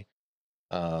people's money.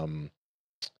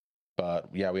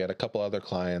 But we had a couple other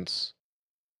clients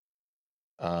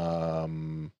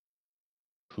who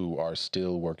are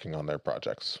still working on their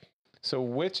projects. So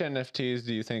which NFTs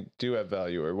do you think do have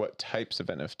value, or what types of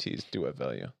NFTs do have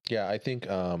value? Yeah, I think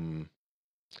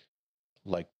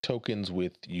like tokens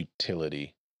with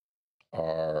utility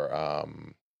are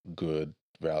good,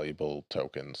 valuable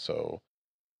tokens. So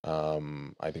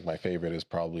I think my favorite is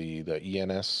probably the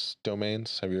ENS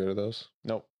domains. Have you heard of those?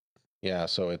 Nope. Yeah,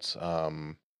 so it's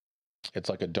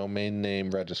like a domain name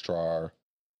registrar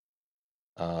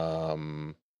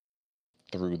through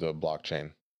the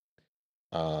blockchain.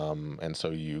 And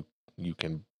so you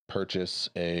can purchase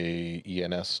a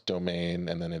ENS domain,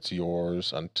 and then it's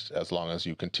yours as long as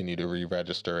you continue to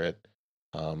re-register it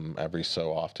every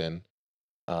so often.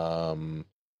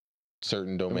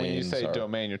 Certain domains. When you say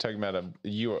domain, you're talking about a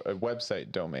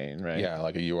website domain, right? Yeah,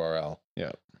 like a URL.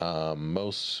 Yeah.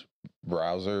 Most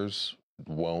browsers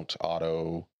won't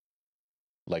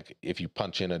like if you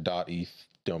punch in a .eth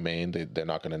domain, they're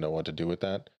not going to know what to do with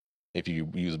that. If you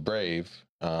use Brave,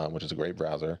 which is a great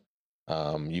browser,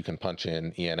 You can punch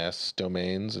in ENS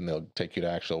domains and they'll take you to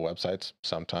actual websites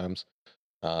sometimes.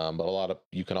 But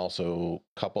you can also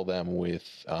couple them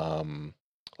with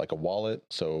like a wallet.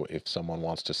 So if someone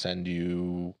wants to send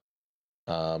you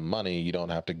money, you don't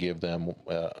have to give them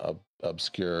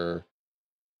obscure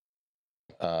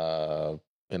an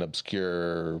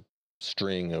obscure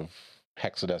string of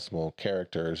hexadecimal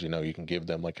characters. You can give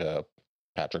them like a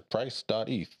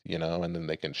patrickprice.eth, and then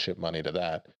they can ship money to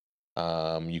that.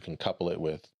 You can couple it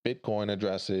with Bitcoin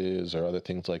addresses or other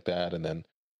things like that, and then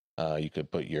you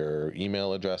could put your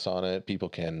email address on it. People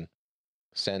can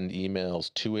send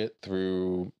emails to it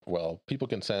people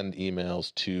can send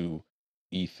emails to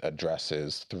ETH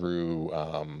addresses through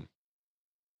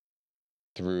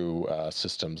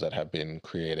systems that have been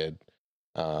created.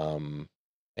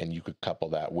 And you could couple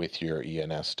that with your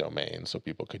ENS domain so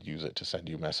people could use it to send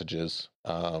you messages.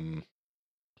 And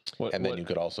then you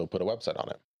could also put a website on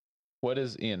it. What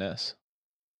is ENS?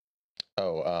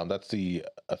 Oh, that's the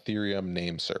Ethereum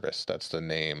name service. That's the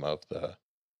name of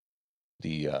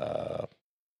the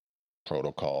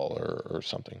protocol or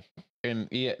something. And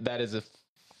that is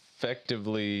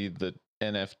effectively the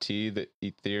NFT that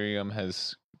Ethereum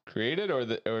has created, or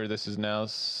this is now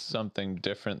something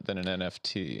different than an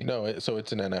NFT? No, so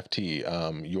it's an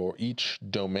NFT. Each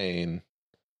domain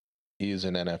is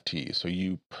an NFT. So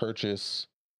you purchase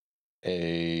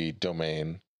a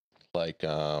domain like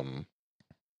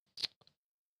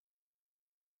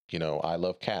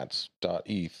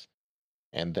ilovecats.eth,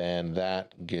 and then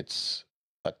that gets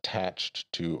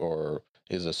attached to or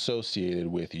is associated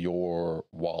with your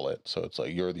wallet. So it's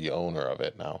like you're the owner of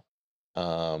it now.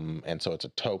 And so it's a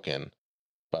token,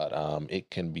 but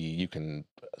you can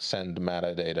send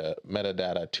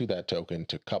metadata to that token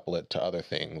to couple it to other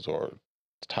things or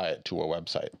tie it to a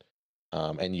website.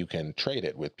 And you can trade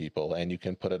it with people, and you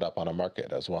can put it up on a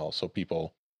market as well. So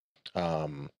people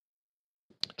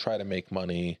try to make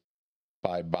money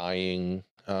by buying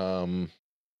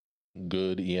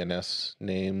good ENS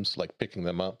names, like picking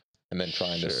them up and then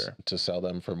trying to sell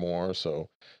them for more. So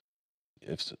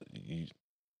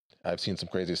I've seen some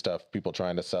crazy stuff. People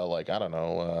trying to sell, like, I don't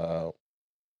know,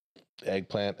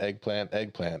 eggplant.eth.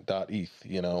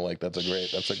 Like that's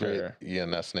a great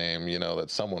ENS name. That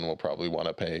someone will probably want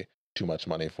to pay too much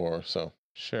money for. So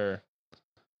sure,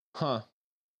 huh?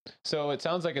 So it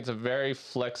sounds like it's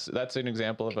that's an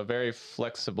example of a very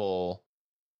flexible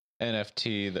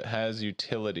NFT that has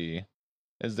utility.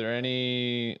 Is there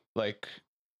any, like,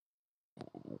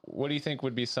 what do you think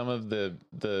would be some of the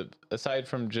aside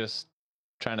from just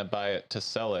trying to buy it to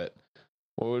sell it,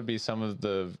 what would be some of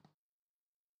the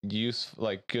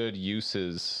good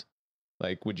uses?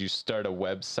 Like, would you start a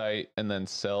website and then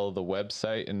sell the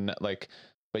website and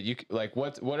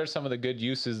what are some of the good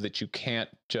uses that you can't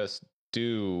just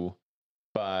do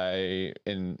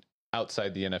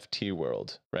outside the NFT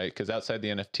world, right? Because outside the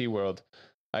NFT world,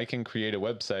 I can create a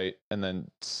website and then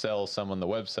sell someone the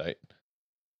website,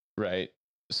 right?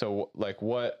 So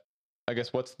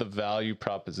what's the value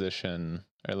proposition,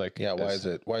 or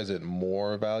why is it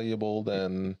more valuable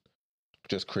than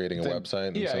just creating a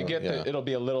website? I get that it'll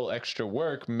be a little extra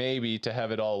work maybe to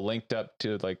have it all linked up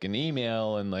to like an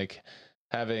email and like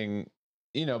having,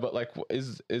 but like,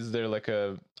 is there like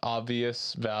a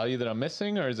obvious value that I'm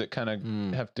missing, or is it kind of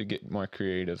have to get more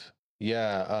creative?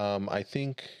 I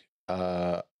think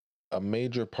a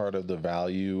major part of the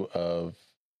value of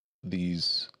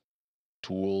these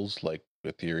tools like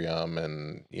Ethereum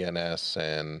and ENS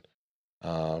and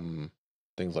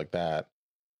things like that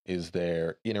is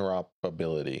their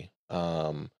interoperability.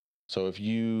 So if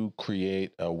you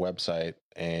create a website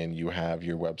and you have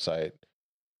your website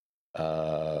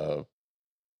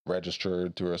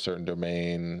registered through a certain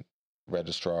domain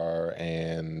registrar,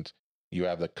 and you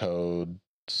have the code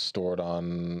stored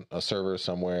on a server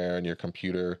somewhere in your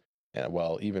computer, and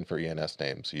even for ENS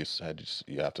names, you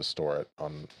have to store it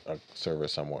on a server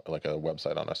somewhere, like a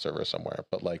website on a server somewhere.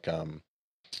 But like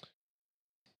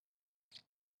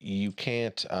you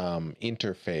can't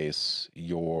interface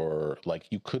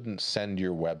you couldn't send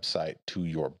your website to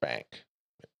your bank.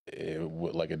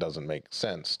 It doesn't make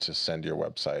sense to send your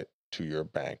website to your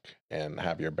bank and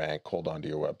have your bank hold on to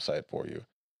your website for you.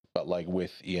 But like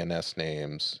with ENS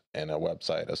names and a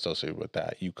website associated with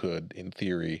that, you could, in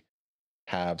theory,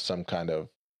 have some kind of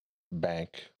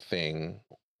bank thing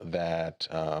that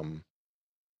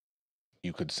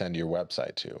you could send your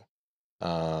website to.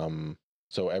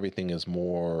 So everything is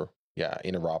more,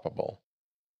 interoperable.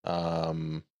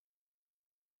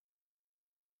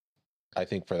 I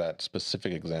think for that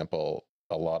specific example,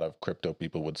 a lot of crypto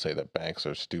people would say that banks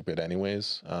are stupid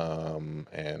anyways.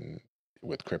 And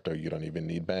with crypto, you don't even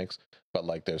need banks. But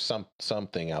like, there's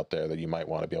something out there that you might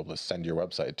want to be able to send your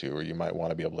website to, or you might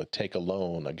want to be able to take a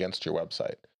loan against your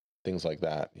website, things like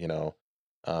that.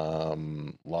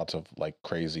 Lots of like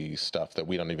crazy stuff that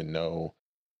we don't even know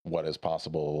what is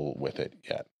possible with it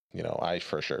yet. I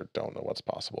for sure don't know what's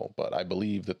possible, but I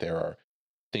believe that there are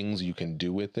things you can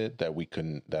do with it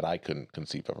that I couldn't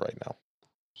conceive of right now.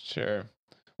 Sure.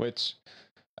 Which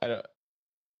I don't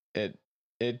it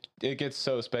gets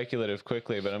so speculative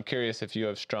quickly, but I'm curious if you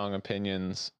have strong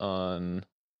opinions on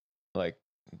like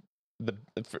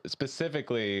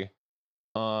specifically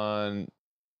on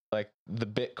like the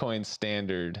Bitcoin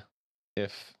standard.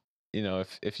 If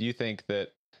if you think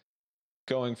that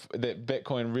that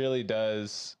Bitcoin really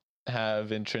does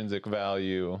have intrinsic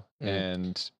value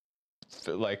and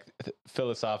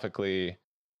philosophically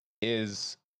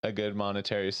is a good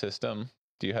monetary system,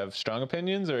 do you have strong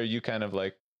opinions, or are you kind of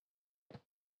like?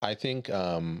 I think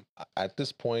at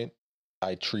this point,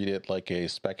 I treat it like a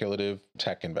speculative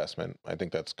tech investment. I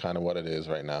think that's kind of what it is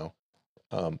right now.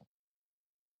 I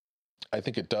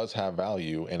think it does have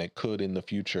value, and it could in the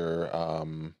future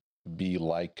be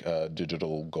like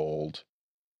digital gold,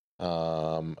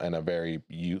 and a very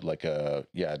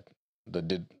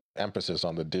emphasis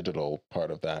on the digital part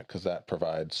of that, because that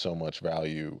provides so much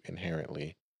value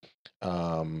inherently.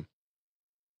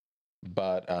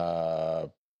 But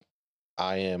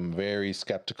I am very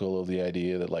skeptical of the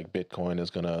idea that like Bitcoin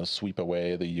is going to sweep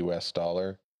away the US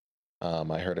dollar.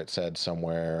 I heard it said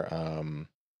somewhere,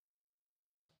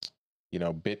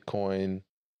 Bitcoin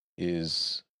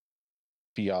is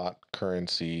fiat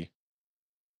currency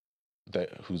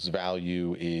whose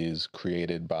value is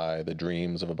created by the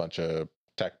dreams of a bunch of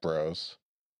tech bros,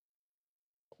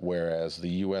 whereas the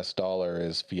US dollar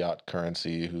is fiat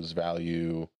currency whose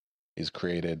value is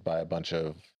created by a bunch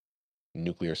of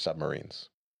nuclear submarines.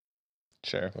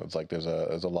 Sure. It's like there's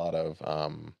a lot of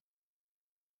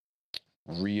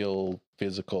real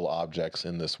physical objects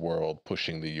in this world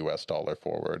pushing the US dollar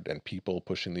forward, and people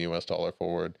pushing the US dollar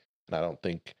forward. And I don't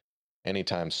think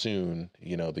anytime soon,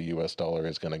 the US dollar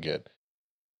is going to get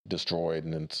destroyed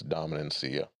in its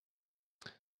dominancy.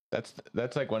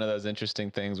 That's like one of those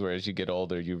interesting things where as you get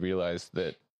older, you realize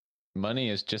that money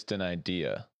is just an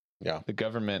idea. Yeah. The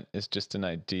government is just an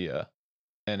idea.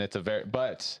 And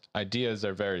but ideas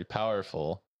are very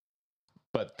powerful,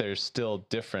 but they're still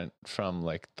different from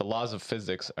like the laws of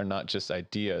physics are not just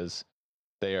ideas.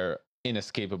 They are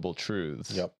inescapable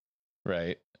truths. Yep.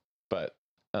 Right. But,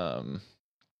 I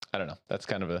don't know. That's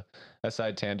kind of a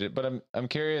side tangent, but I'm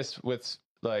curious with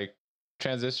like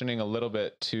transitioning a little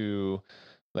bit to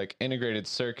like integrated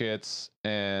circuits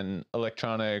and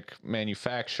electronic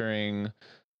manufacturing.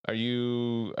 Are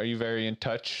you very in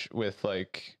touch with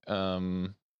like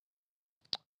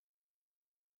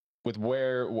with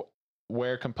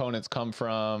where components come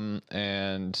from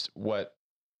and what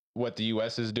the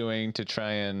US is doing to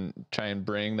try and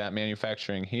bring that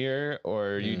manufacturing here, or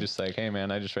are you just like, hey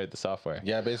man, I just write the software?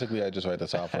 Yeah, basically I just write the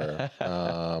software.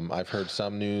 I've heard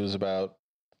some news about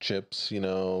chips,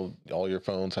 all your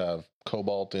phones have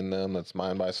cobalt in them that's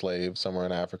mined by slaves somewhere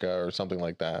in Africa or something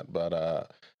like that, but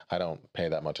I don't pay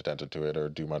that much attention to it or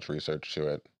do much research to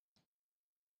it.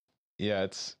 Yeah,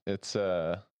 it's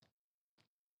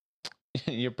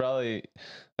you're probably,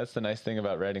 that's the nice thing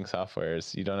about writing software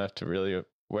is you don't have to really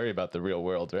worry about the real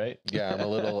world, right? Yeah, I'm a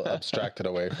little abstracted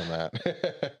away from that.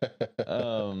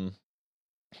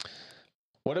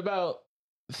 What about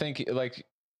thinking like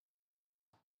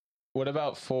what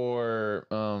about for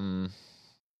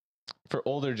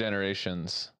older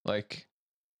generations, like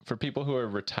for people who are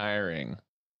retiring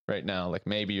right now, like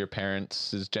maybe your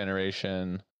parents'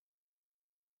 generation,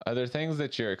 are there things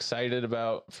that you're excited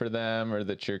about for them or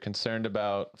that you're concerned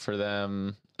about for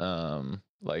them?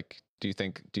 Like, do you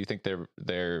think they're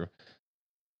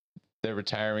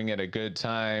retiring at a good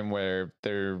time where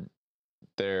their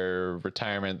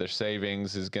retirement, their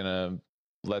savings is gonna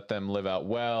let them live out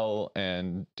well?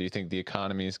 And do you think the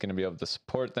economy is gonna be able to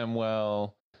support them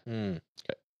well?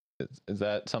 Is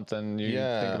that something you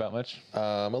think about much?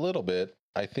 A little bit.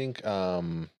 I think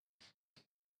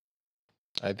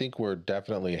we're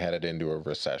definitely headed into a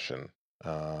recession.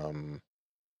 I'm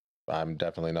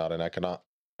definitely not an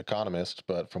economist,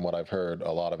 but from what I've heard,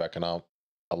 a lot of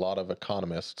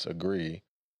economists agree.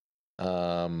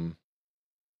 I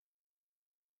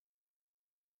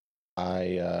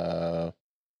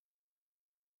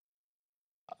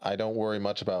don't worry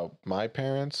much about my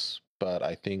parents, but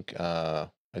I think I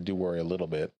do worry a little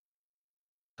bit.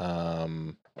 I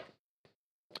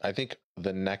think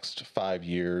the next 5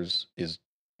 years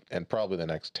and probably the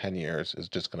next 10 years is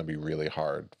just going to be really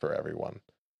hard for everyone.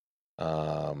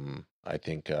 I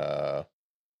think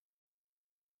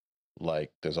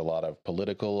like there's a lot of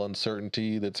political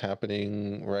uncertainty that's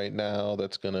happening right now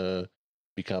that's going to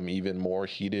become even more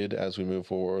heated as we move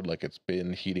forward. Like it's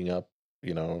been heating up,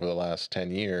 over the last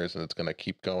 10 years, and it's going to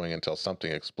keep going until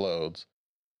something explodes.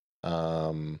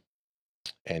 Um,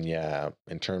 and yeah,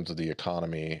 in terms of the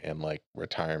economy and like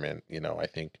retirement, I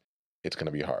think it's going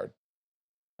to be hard.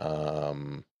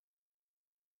 Um,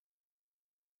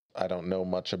 I don't know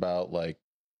much about like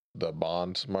the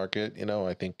bond market.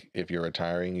 I think if you're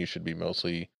retiring, you should be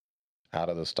mostly out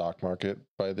of the stock market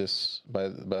by this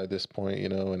point,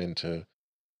 and into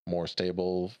more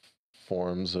stable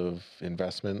forms of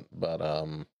investment. But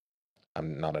I'm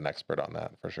not an expert on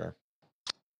that for sure.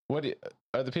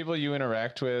 Are the people you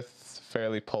interact with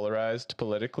fairly polarized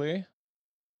politically,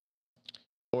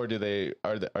 or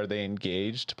are they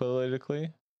engaged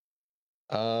politically?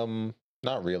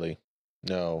 Not really.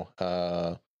 No.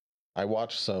 I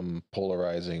watch some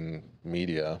polarizing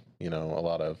media. A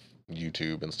lot of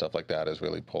YouTube and stuff like that is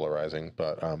really polarizing,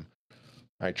 but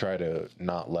I try to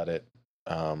not let it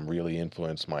really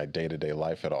influence my day-to-day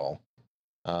life at all.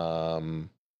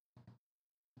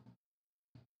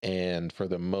 And for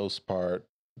the most part,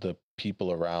 the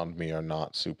people around me are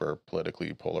not super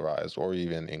politically polarized or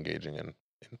even engaging in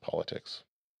politics.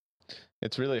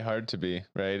 It's really hard to be,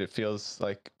 right? It feels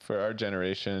like for our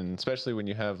generation, especially when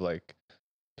you have like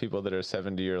people that are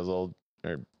 70 years old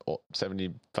or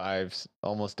 75,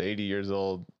 almost 80 years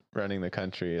old running the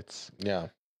country. It's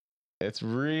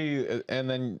really, and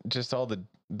then just all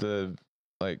the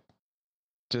like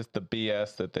just the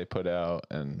BS that they put out,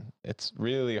 and it's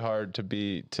really hard to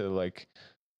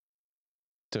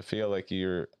feel like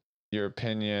your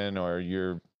opinion or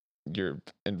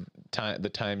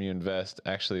the time you invest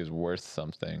actually is worth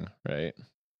something, right?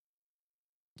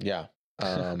 Yeah.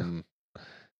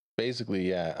 Basically,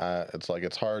 yeah. It's like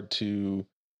it's hard to,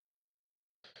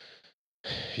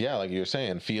 yeah, like you're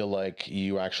saying, feel like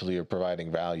you actually are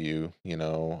providing value.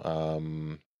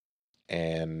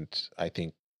 And I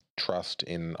think trust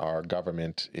in our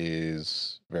government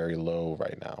is very low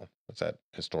right now. It's at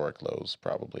historic lows,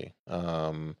 probably.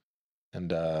 And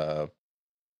I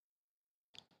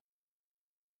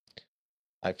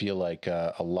feel like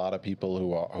a lot of people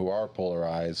who are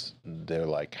polarized, they're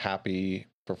like happy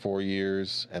for 4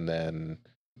 years and then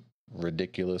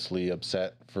ridiculously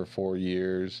upset for 4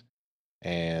 years.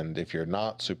 And if you're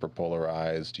not super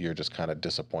polarized, you're just kind of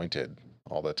disappointed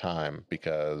all the time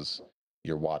because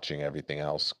you're watching everything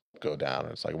else go down.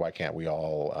 It's like, why can't we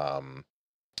all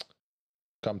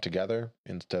come together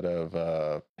instead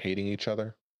of hating each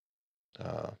other?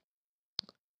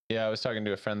 Yeah, I was talking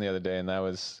to a friend the other day, and that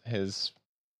was his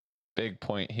big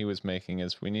point he was making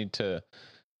is we need to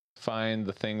find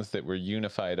the things that we're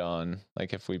unified on.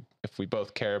 Like if we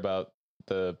both care about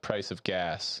the price of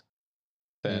gas,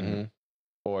 then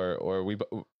or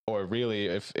really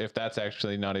if that's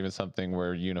actually not even something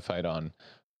we're unified on,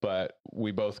 but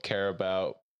we both care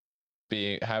about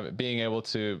being able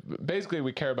to, basically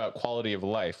we care about quality of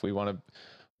life. We want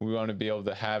to be able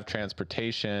to have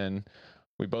transportation.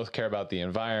 We both care about the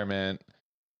environment,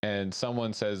 and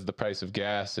someone says the price of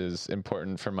gas is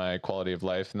important for my quality of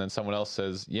life, and then someone else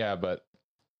says, yeah, but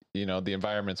the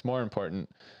environment's more important.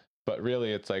 But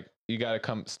really it's like you got to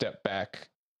come step back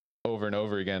over and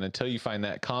over again until you find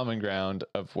that common ground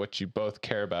of what you both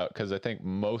care about, because I think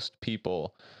most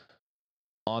people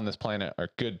on this planet are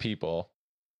good people.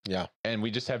 Yeah. And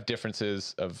we just have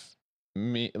differences of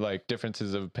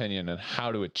opinion and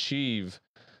how to achieve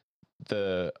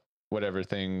the whatever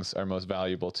things are most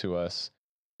valuable to us.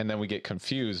 And then we get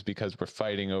confused because we're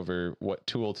fighting over what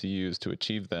tool to use to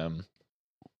achieve them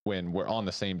when we're on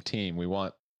the same team. We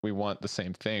want the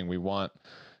same thing. We want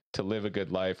to live a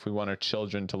good life. We want our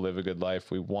children to live a good life.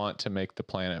 We want to make the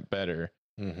planet better.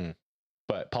 Mm-hmm.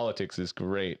 But politics is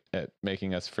great at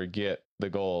making us forget the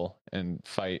goal and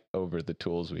fight over the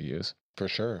tools we use. For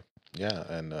sure. Yeah.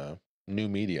 And new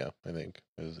media, I think,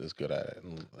 is good at it.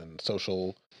 And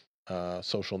social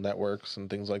networks and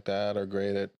things like that are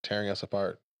great at tearing us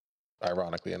apart,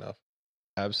 ironically enough.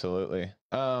 Absolutely.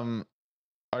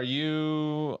 Are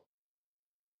you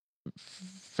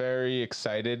very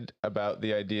excited about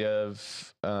the idea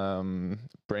of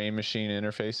brain machine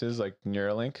interfaces like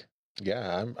Neuralink?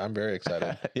 Yeah, I'm very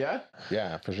excited. Yeah?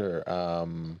 Yeah, for sure.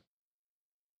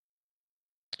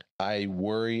 I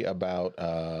worry about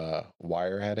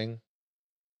wireheading.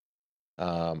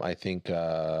 I think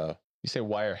You say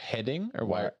wire heading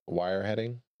or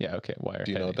wireheading. Yeah, okay, wire.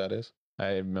 Do you know what that is?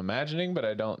 I'm imagining, but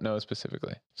I don't know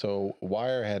specifically. So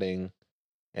wireheading,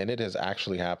 and it has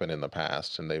actually happened in the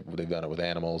past, and they've done it with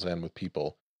animals and with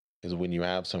people. is when you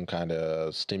have some kind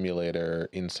of stimulator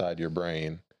inside your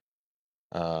brain,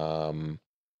 um,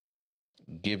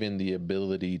 given the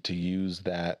ability to use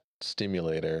that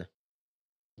stimulator,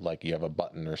 like you have a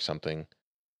button or something,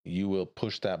 you will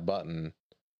push that button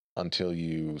until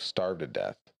you starve to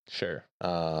death. Sure.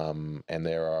 And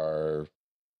there's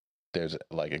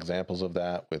like examples of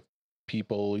that with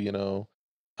people,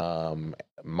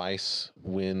 mice,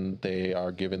 when they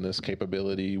are given this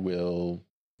capability, will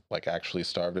like actually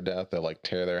starve to death. They'll like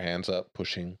tear their hands up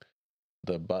pushing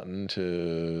the button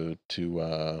to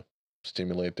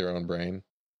stimulate their own brain.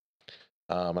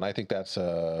 And I think that's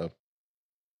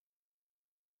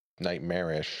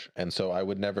nightmarish. And so I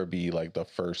would never be like the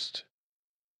first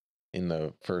in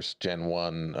the first Gen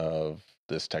 1 of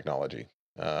this technology.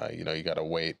 You got to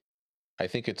wait. I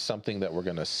think it's something that we're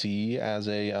going to see as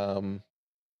a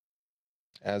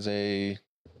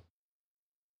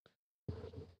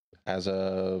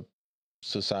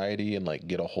society, and like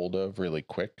get a hold of really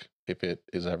quick if it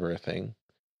is ever a thing.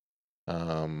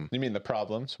 You mean the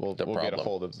problems? We'll get a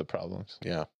hold of the problems.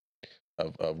 Yeah,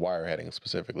 of wireheading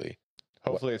specifically.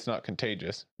 Hopefully it's not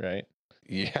contagious, right?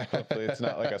 Yeah. Hopefully it's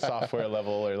not like a software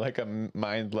level or like a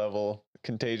mind level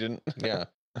contagion. Yeah.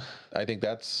 I think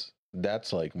that's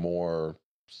like more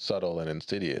subtle and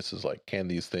insidious, is like, can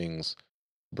these things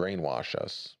brainwash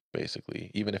us,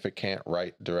 basically, even if it can't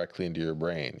write directly into your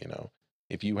brain?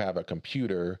 If you have a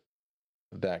computer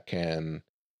that can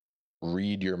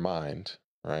read your mind,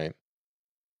 right?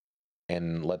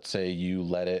 And let's say you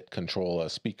let it control a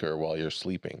speaker while you're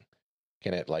sleeping.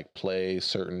 Can it like play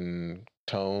certain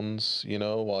tones,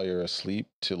 while you're asleep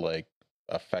to like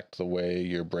affect the way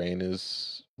your brain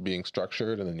is being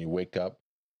structured? And then you wake up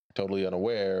totally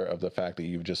unaware of the fact that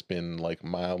you've just been like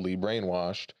mildly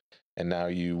brainwashed. And now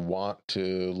you want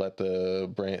to let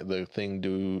the thing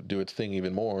do its thing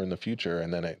even more in the future.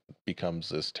 And then it becomes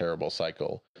this terrible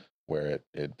cycle where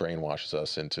it brainwashes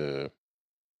us into,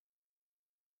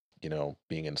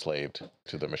 being enslaved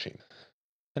to the machine.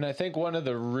 And I think one of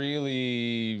the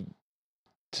really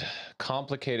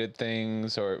complicated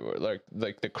things, or like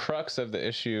the crux of the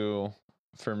issue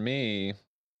for me,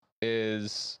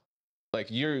 is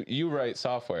like you write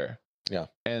software. Yeah.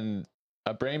 And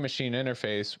a brain machine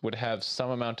interface would have some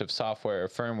amount of software or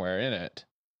firmware in it.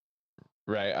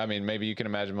 Right. I mean, maybe you can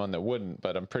imagine one that wouldn't,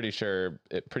 but I'm pretty sure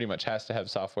it pretty much has to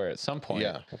have software at some point.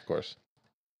 Yeah, of course.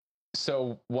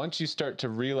 So once you start to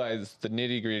realize the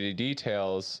nitty gritty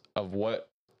details of what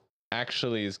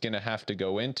actually is going to have to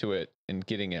go into it and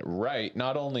getting it right,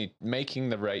 not only making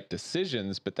the right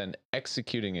decisions, but then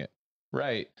executing it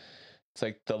right, it's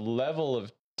like the level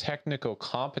of technical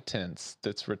competence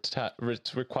that's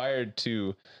required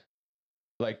to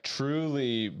like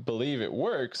truly believe it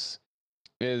works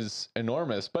is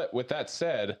enormous. But with that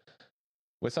said,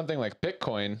 with something like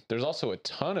Bitcoin, there's also a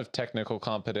ton of technical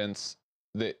competence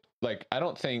that, like, I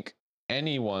don't think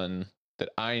anyone that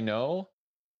I know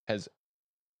has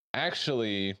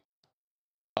actually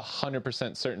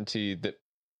 100% certainty that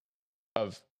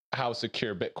of how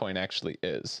secure Bitcoin actually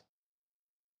is.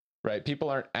 Right? People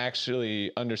aren't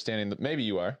actually understanding that. Maybe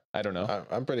you are. I don't know.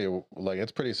 I'm pretty, like,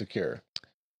 it's pretty secure.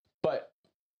 But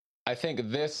I think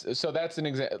so that's an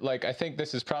example. Like, I think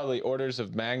this is probably orders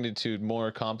of magnitude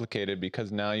more complicated,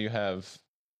 because now you have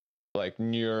like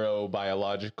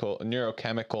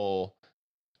neurochemical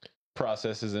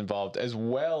processes involved, as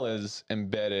well as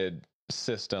embedded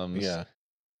systems. Yeah.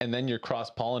 And then you're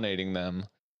cross-pollinating them.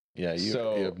 Yeah, you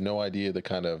have no idea the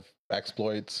kind of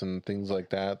exploits and things like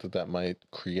that might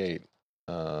create.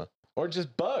 Or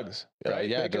just bugs, right?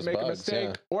 Yeah, they could make bugs, a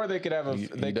mistake, or they could have a. You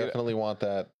they definitely want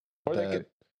that. Or they could.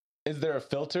 Is there a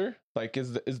filter? Like,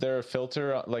 is there a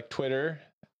filter like Twitter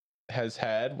has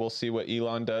had? We'll see what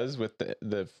Elon does with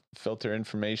the filter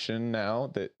information now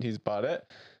that he's bought it.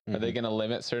 Mm-hmm. Are they going to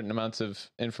limit certain amounts of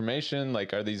information?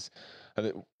 Like, are these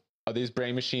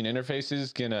brain machine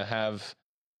interfaces going to have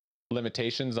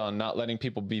limitations on not letting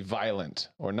people be violent,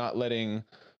 or not letting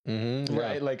right?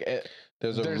 Yeah. Like,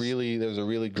 there's a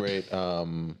really great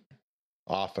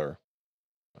author,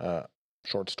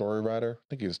 short story writer. I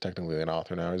think he's technically an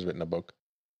author now. He's written a book.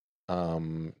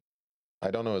 I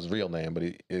don't know his real name, but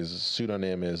his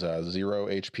pseudonym is Zero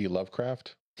HP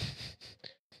Lovecraft.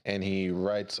 And he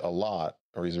writes a lot,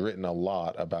 or he's written a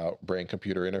lot about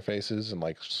brain-computer interfaces and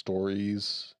like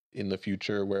stories in the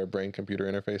future where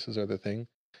brain-computer interfaces are the thing.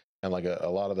 And like a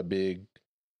lot of the big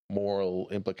moral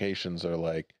implications are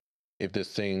like,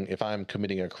 if I'm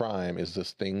committing a crime, is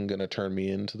this thing going to turn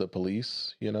me into the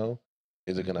police?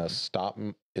 Is it going to stop?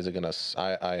 Is it going to,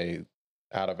 I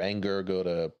out of anger, go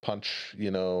to punch,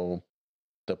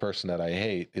 the person that I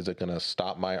hate? Is it going to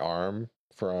stop my arm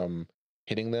from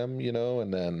hitting them,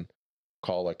 and then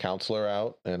call a counselor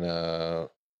out and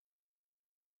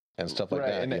stuff like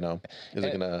Right. that, And is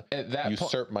it gonna at that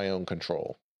usurp my own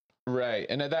control? Right.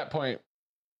 And at that point,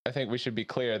 I think we should be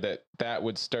clear that that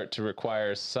would start to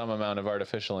require some amount of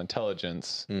artificial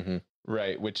intelligence,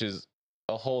 right? Which is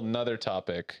a whole nother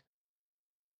topic.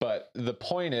 But the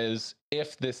point is,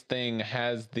 if this thing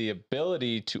has the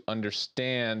ability to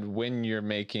understand when you're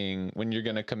going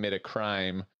to commit a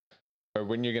crime, or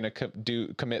when you're going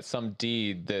to commit some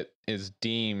deed that is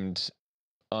deemed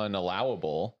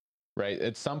unallowable, right?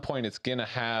 At some point, it's going to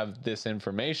have this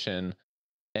information,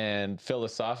 and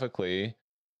philosophically,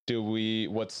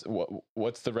 what's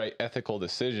the right ethical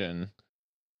decision,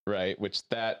 right?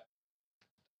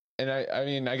 I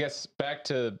mean, I guess back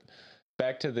to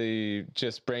the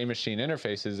just brain machine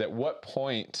interfaces, at what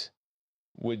point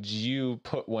would you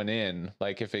put one in?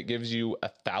 Like, if it gives you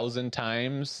 1,000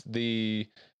 times the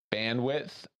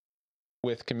bandwidth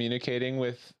with communicating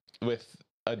with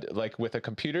a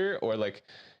computer, or like,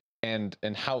 and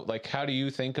how do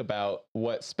you think about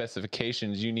what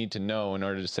specifications you need to know in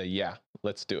order to say, yeah,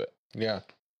 let's do it? Yeah.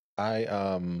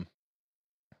 I'm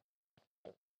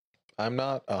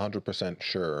not 100%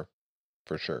 sure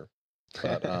for sure,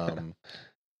 but the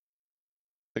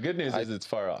good news is it's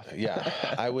far off. Yeah,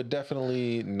 I would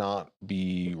definitely not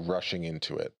be rushing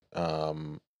into it.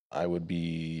 I would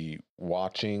be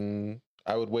watching.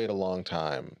 I would wait a long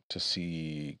time to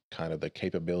see kind of the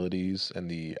capabilities and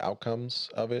the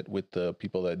outcomes of it with the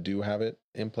people that do have it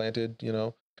implanted,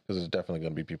 because there's definitely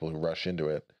going to be people who rush into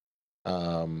it.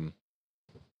 I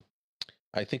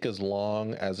think as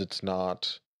long as it's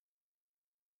not,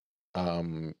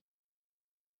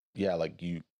 like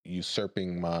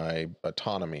usurping my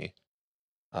autonomy,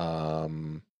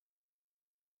 and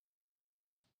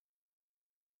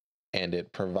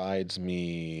it provides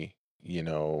me,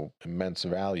 immense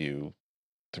value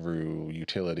through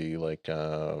utility, like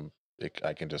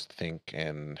I can just think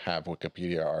and have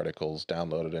Wikipedia articles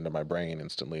downloaded into my brain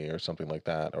instantly or something like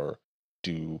that, or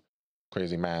do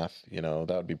crazy math, that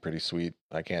would be pretty sweet.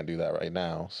 I can't do that right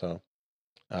now. So,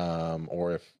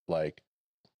 or if like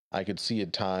I could see a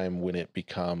time when it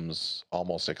becomes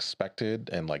almost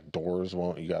expected and like doors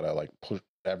won't, you gotta like push,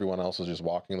 everyone else is just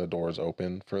walking, the doors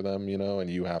open for them, and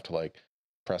you have to like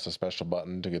press a special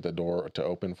button to get the door to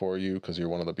open for you because you're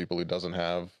one of the people who doesn't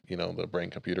have, the brain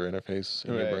computer interface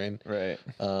in your brain. Right.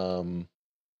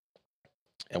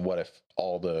 And what if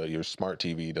your smart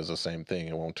TV does the same thing?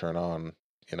 It won't turn on,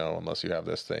 unless you have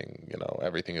this thing,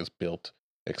 everything is built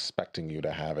expecting you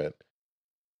to have it.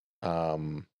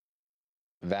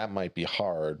 That might be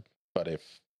hard, but if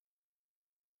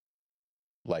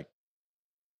like,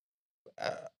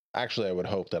 actually, I would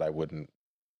hope that I wouldn't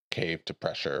cave to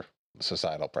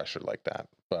societal pressure like that,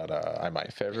 but I might.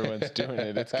 If everyone's doing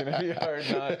it, it's gonna be hard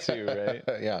not to, right?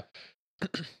 Yeah.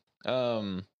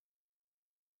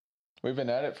 We've been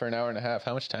at it for an hour and a half.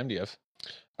 How much time do you have?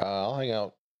 I'll hang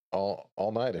out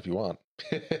all night if you want.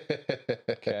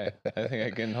 Okay, I think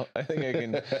I can.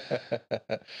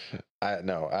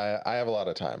 I have a lot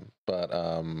of time, but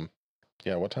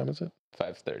yeah. What time is it?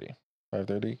 5:30.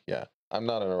 5:30. Yeah, I'm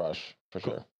not in a rush for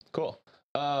sure. Cool.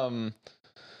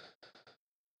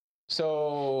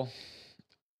 So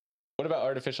what about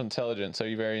artificial intelligence? Are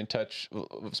you very in touch,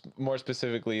 more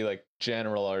specifically, like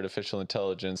general artificial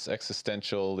intelligence,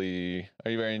 existentially?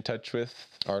 Are you very in touch with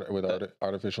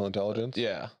artificial intelligence?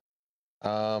 Yeah.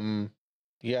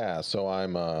 Yeah. So I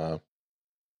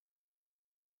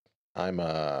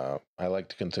like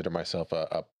to consider myself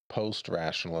a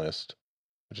post-rationalist,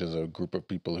 which is a group of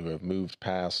people who have moved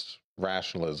past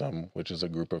rationalism, which is a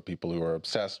group of people who are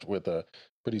obsessed with a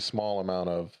pretty small amount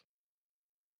of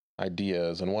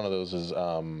ideas, and one of those is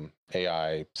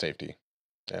AI safety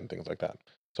and things like that.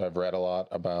 So I've read a lot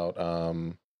about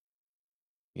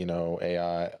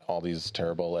AI, all these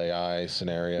terrible AI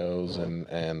scenarios, and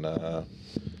the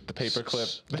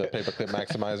paperclip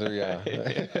maximizer, yeah.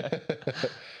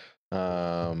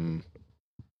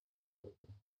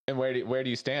 And where do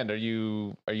you stand? Are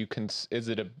you is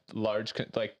it a large,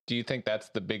 like, do you think that's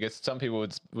the biggest? Some people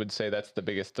would say that's the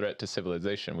biggest threat to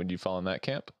civilization. Would you fall in that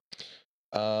camp?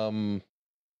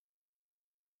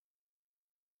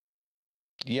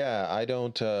 Yeah, I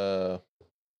don't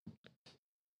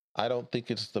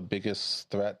think it's the biggest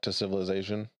threat to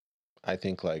civilization. I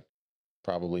think like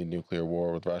probably nuclear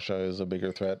war with Russia is a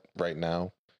bigger threat right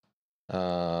now.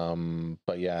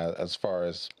 But yeah, as far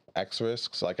as X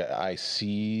risks, like I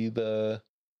see the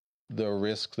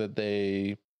risk that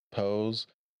they pose,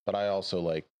 but I also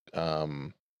like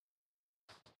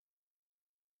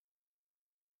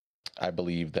I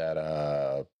believe that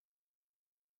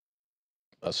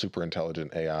a super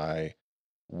intelligent AI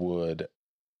would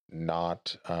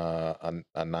not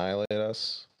annihilate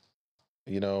us,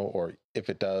 or if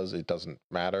it does, it doesn't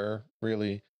matter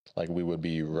really. Like we would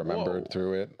be remembered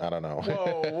through it. I don't know.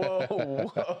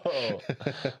 Whoa.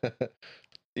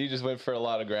 You just went for a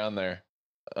lot of ground there.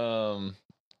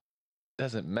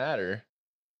 Doesn't matter.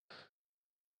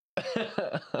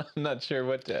 I'm not sure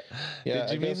what to. Yeah,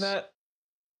 Did you mean that?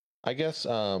 I guess.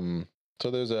 So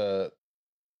there's a.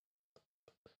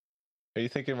 Are you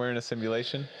thinking we're in a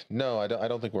simulation? No, I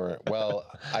don't think we're. Well,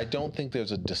 I don't think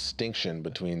there's a distinction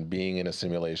between being in a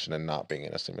simulation and not being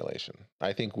in a simulation.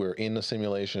 I think we're in a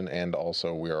simulation and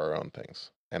also we're our own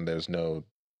things, and there's no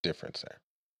difference there.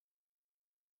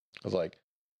 It's like,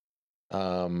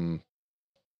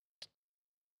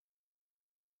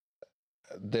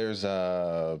 there's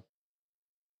a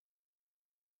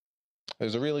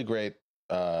really great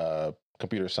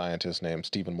computer scientist named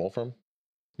Stephen Wolfram.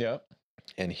 Yeah.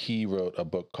 And he wrote a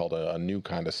book called A New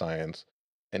Kind of Science.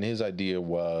 And his idea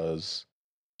was,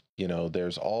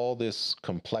 there's all this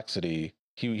complexity.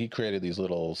 He created these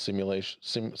little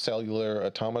cellular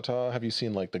automata. Have you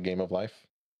seen like the Game of Life?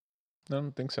 I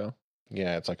don't think so.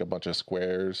 Yeah, it's like a bunch of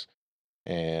squares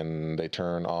and they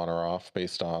turn on or off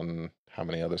based on how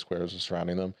many other squares are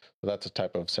surrounding them. So that's a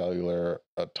type of cellular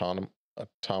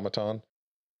automaton.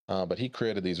 But he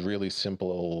created these really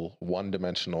simple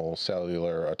one-dimensional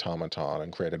cellular automaton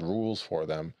and created rules for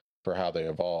them for how they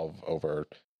evolve over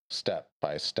step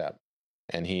by step.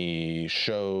 And he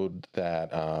showed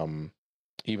that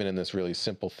even in this really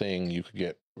simple thing, you could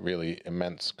get really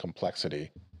immense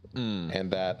complexity.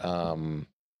 And that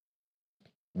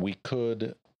we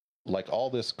could, like all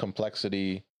this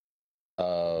complexity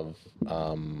of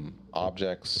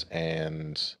objects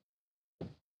and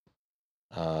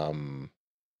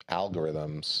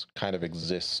algorithms kind of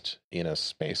exist in a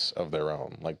space of their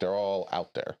own. Like they're all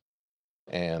out there.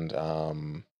 And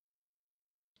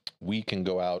we can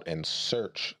go out and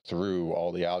search through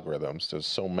all the algorithms. There's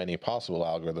so many possible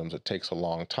algorithms. It takes a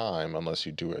long time unless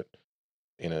you do it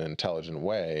in an intelligent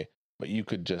way. But you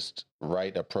could just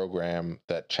write a program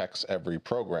that checks every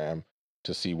program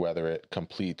to see whether it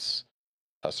completes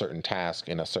a certain task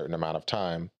in a certain amount of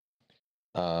time.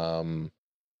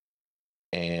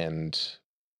 And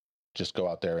just go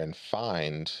out there and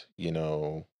find,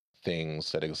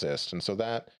 things that exist. And so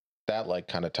that like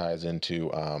kind of ties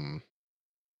into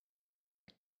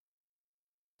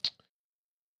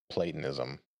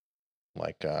Platonism,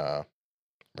 like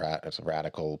it's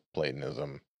radical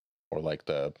Platonism, or like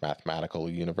the mathematical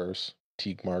universe,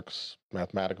 Teague Mark's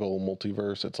mathematical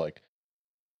multiverse. It's like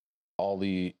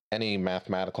any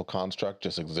mathematical construct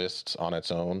just exists on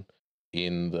its own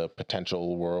in the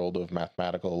potential world of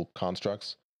mathematical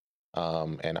constructs.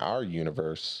 And our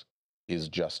universe is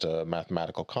just a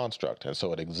mathematical construct. And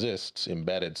so it exists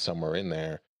embedded somewhere in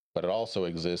there, but it also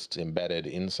exists embedded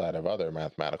inside of other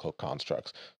mathematical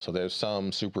constructs. So there's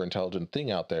some super intelligent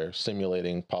thing out there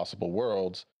simulating possible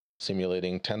worlds,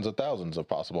 simulating tens of thousands of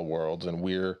possible worlds. And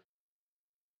we're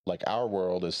like, our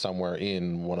world is somewhere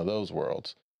in one of those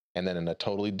worlds. And then in a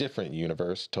totally different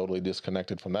universe, totally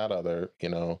disconnected from that other,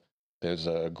 there's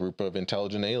a group of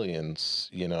intelligent aliens,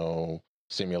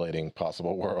 simulating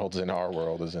possible worlds, and our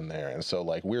world is in there. And so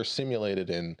like we're simulated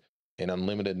in an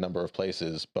unlimited number of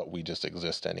places, but we just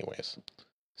exist anyways.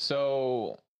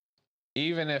 So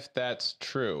even if that's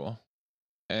true,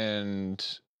 and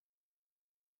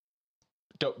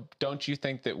don't you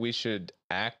think that we should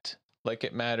act like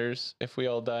it matters if we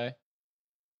all die?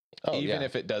 Oh, even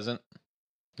if it doesn't?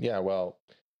 Yeah, well,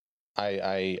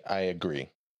 I agree.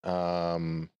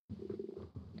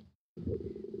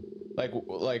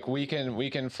 Like we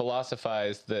can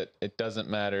philosophize that it doesn't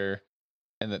matter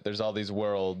and that there's all these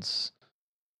worlds,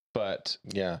 but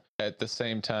yeah, at the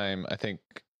same time, I think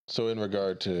so in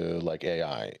regard to like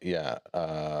AI,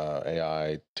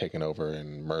 AI taking over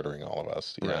and murdering all of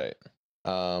us. Right.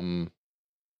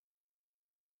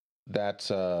 That's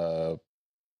a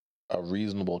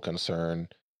reasonable concern.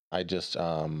 I just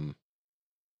I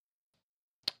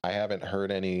haven't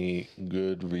heard any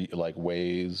good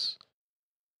ways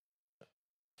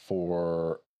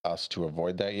for us to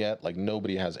avoid that yet. Like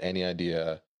nobody has any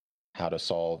idea how to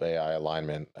solve AI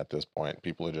alignment at this point.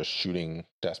 People are just shooting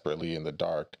desperately in the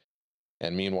dark.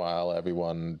 And meanwhile,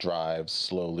 everyone drives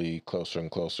slowly closer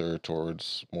and closer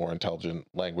towards more intelligent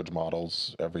language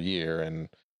models every year. And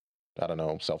I don't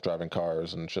know, self-driving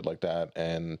cars and shit like that.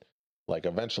 And like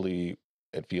eventually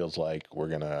it feels like we're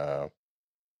going to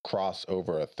cross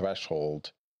over a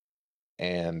threshold.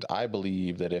 And I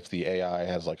believe that if the AI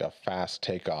has like a fast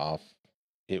takeoff,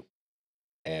 it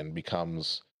and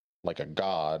becomes like a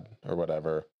god or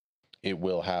whatever, it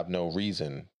will have no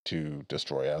reason to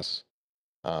destroy us.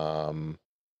 And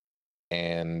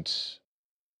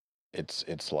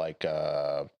it's like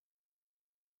I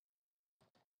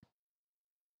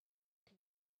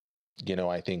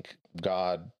think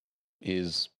God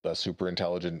is a super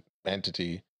intelligent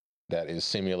entity that is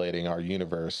simulating our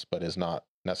universe, but is not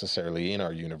necessarily in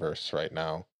our universe right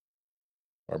now,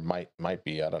 or might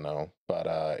be. I don't know.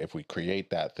 But if we create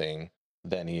that thing,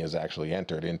 then he has actually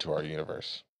entered into our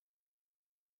universe.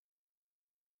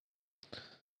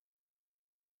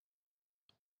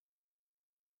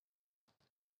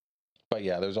 But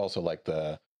yeah, there's also like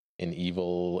an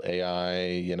evil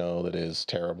AI, that is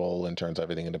terrible and turns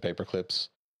everything into paper clips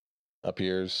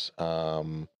appears.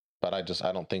 But I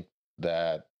don't think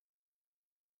that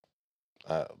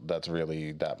that's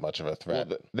really that much of a threat.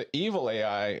 Well, the evil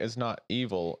AI is not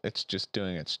evil. It's just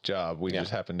doing its job. We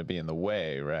just happen to be in the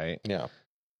way, right? Yeah.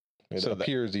 It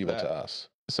appears evil to us.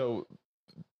 So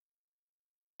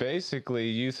basically,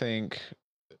 you think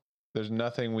there's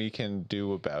nothing we can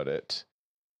do about it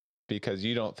because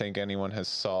you don't think anyone has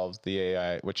solved the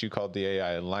AI, what you called the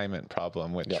AI alignment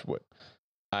problem, which what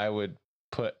I would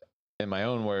put in my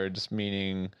own words,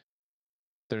 meaning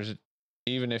there's,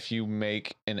 even if you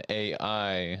make an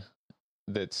AI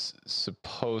that's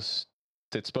supposed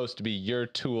to be your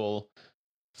tool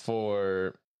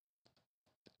for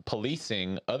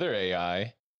policing other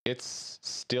AI, it's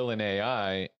still an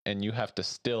AI, and you have to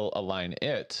still align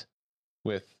it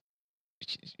with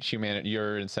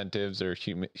your incentives or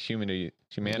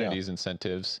humanity's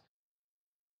incentives,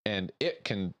 and it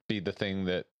can be the thing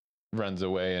that runs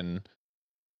away. And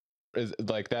is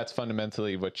like, that's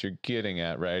fundamentally what you're getting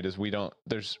at, right? Is we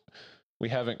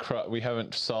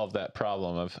haven't solved that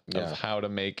problem of how to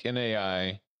make an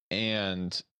AI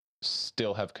and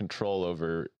still have control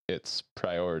over its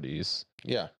priorities.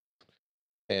 Yeah.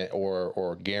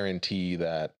 Or guarantee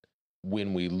that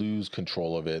when we lose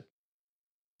control of it,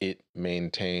 it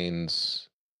maintains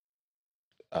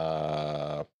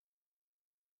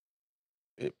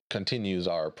it continues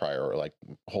our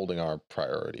holding our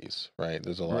priorities, right?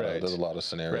 There's a lot of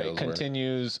scenarios. Right.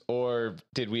 Continues, or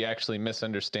did we actually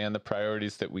misunderstand the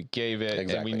priorities that we gave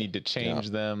it, and we need to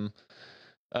change them?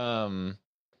 I'm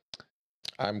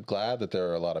glad that there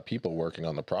are a lot of people working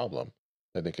on the problem.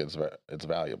 I think it's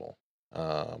valuable.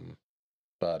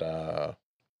 But I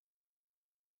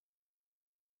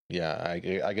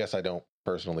guess I don't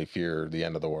personally fear the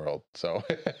end of the world, so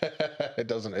it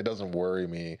doesn't worry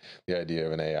me, the idea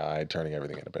of an AI turning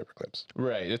everything into paper clips.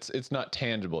 Right. It's not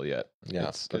tangible yet. Yeah,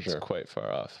 it's sure. Quite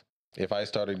far off. If I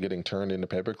started getting turned into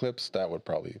paper clips, that would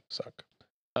probably suck.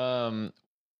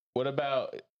 What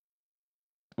about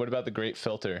the great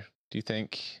filter? Do you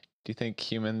think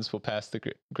humans will pass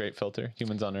the great filter?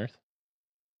 Humans on Earth?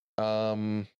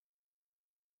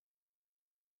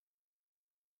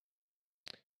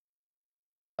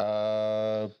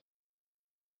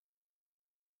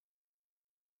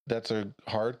 That's a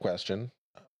hard question.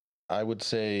 I would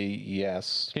say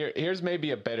yes. Here's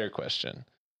maybe a better question.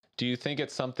 Do you think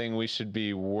it's something we should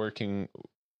be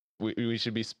we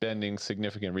should be spending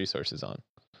significant resources on?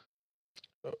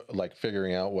 Like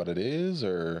figuring out what it is,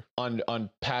 or on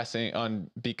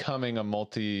becoming a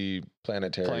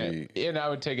multi-planetary, and I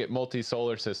would take it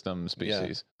multi-solar system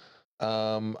species.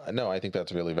 No, I think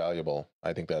that's really valuable.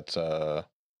 I think that's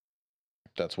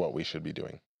what we should be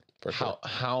doing. For sure.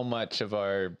 How much of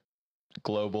our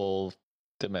global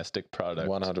domestic product?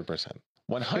 100%.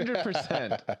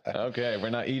 100%. Okay, we're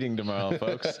not eating tomorrow,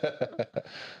 folks.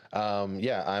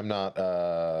 I'm not.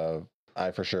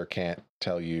 I for sure can't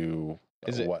tell you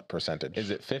what percentage.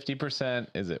 Is it 50%?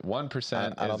 Is it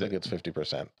 1%? I don't think it's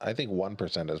 50%. I think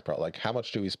 1% is probably, like, how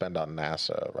much do we spend on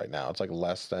NASA right now? It's like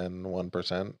less than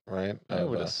 1%, right? I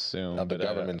would assume of the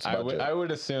government's budget. I would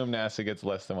assume NASA gets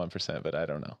less than 1%, but I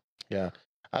don't know. Yeah.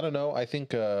 I don't know. I think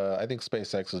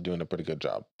SpaceX is doing a pretty good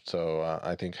job. So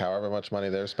I think however much money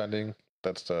they're spending,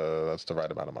 that's the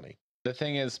right amount of money. The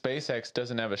thing is, SpaceX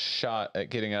doesn't have a shot at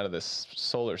getting out of this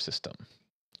solar system.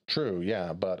 True,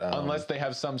 yeah, but unless they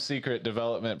have some secret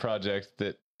development project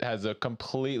that has a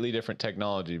completely different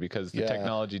technology, because the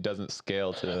technology doesn't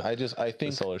scale to I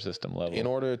think the solar system level. In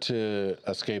order to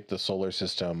escape the solar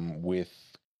system with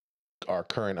our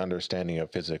current understanding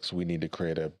of physics, we need to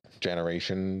create a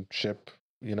generation ship,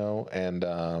 and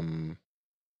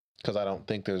because I don't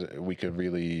think we could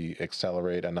really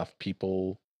accelerate enough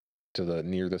people to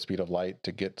near the speed of light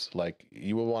to get, like,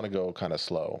 you would want to go kind of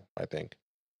slow, I think.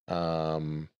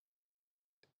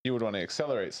 You would want to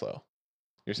accelerate slow.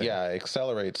 You're saying? Yeah,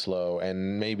 accelerate slow,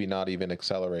 and maybe not even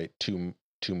accelerate too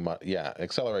much. Yeah,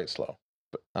 accelerate slow.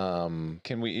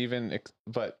 Can we even?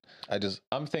 But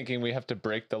I'm thinking we have to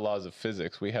break the laws of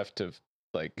physics. We have to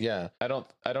yeah. I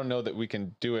don't know that we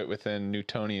can do it within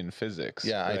Newtonian physics.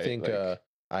 Yeah, right? I think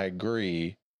I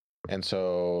agree, and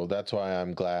so that's why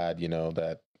I'm glad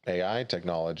that AI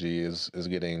technology is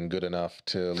getting good enough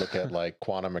to look at like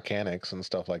quantum mechanics and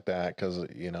stuff like that, because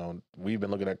we've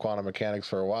been looking at quantum mechanics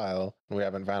for a while and we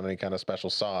haven't found any kind of special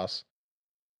sauce.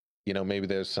 Maybe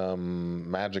there's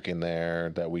some magic in there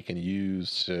that we can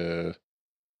use to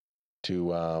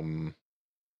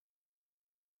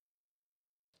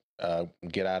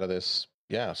get out of this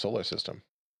solar system.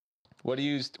 What do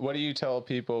you tell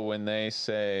people when they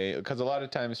say, because a lot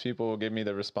of times people will give me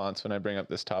the response when I bring up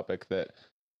this topic that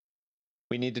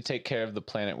we need to take care of the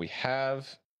planet we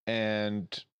have, and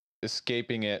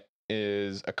escaping it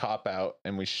is a cop out,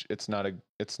 and it's not a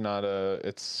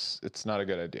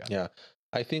good idea. Yeah,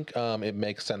 I think it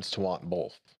makes sense to want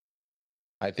both.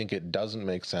 I think it doesn't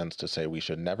make sense to say we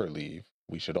should never leave.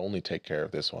 We should only take care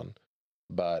of this one.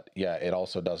 But yeah, it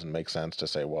also doesn't make sense to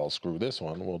say, well, screw this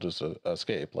one. We'll just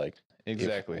escape. Like,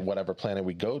 exactly. If whatever planet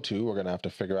we go to, we're going to have to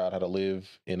figure out how to live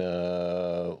in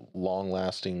a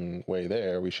long-lasting way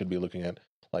there. We should be looking at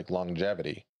like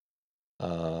longevity.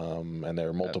 And there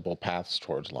are multiple paths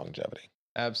towards longevity.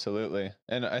 Absolutely.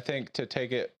 And I think to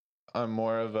take it on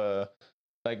more of a,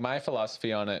 like, my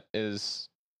philosophy on it is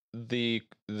the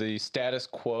status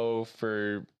quo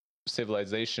for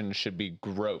civilization should be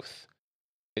growth.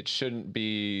 It shouldn't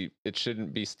be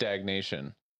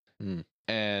stagnation.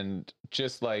 And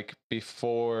just like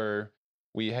before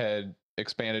we had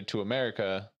expanded to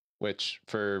America, which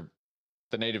for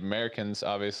the Native Americans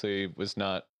obviously was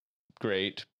not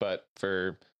great, but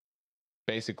for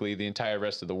basically the entire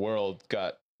rest of the world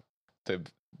got the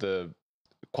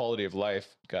quality of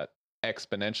life got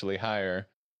exponentially higher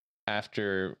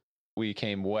after we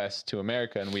came west to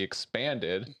America and we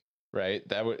expanded, right?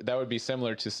 That would be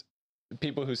similar to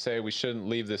people who say we shouldn't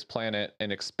leave this planet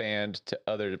and expand to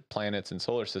other planets in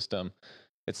solar system.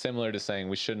 It's similar to saying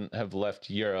we shouldn't have left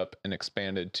Europe and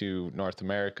expanded to North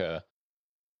America.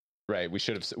 Right? We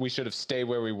should have stayed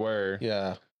where we were.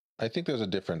 Yeah, I think there's a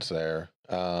difference there.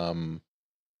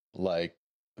 Like,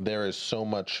 there is so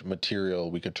much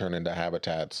material we could turn into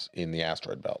habitats in the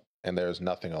asteroid belt, and there's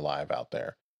nothing alive out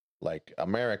there. Like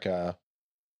America,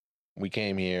 we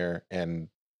came here and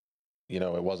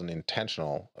it wasn't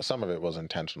intentional. Some of it was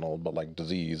intentional, but like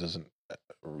disease isn't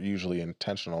usually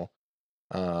intentional.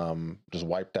 Just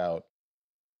wiped out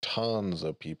tons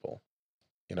of people.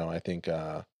 I think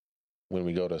when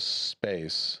we go to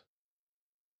space,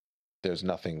 there's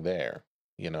nothing there,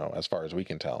 as far as we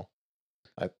can tell.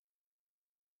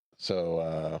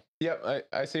 Yep,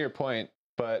 I see your point,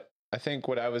 but I think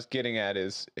what I was getting at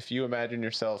is if you imagine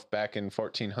yourself back in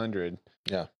 1400,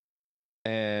 yeah,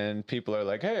 and people are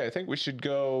like, hey, I think we should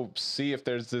go see if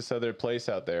there's this other place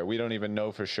out there. We don't even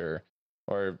know for sure.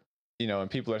 Or,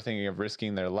 and people are thinking of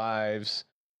risking their lives,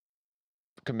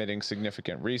 committing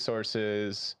significant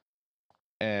resources,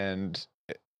 and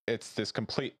it's this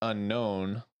complete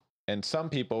unknown. And some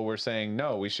people were saying,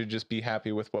 no, we should just be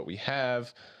happy with what we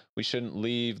have. We shouldn't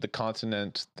leave the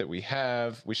continent that we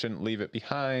have. We shouldn't leave it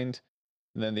behind.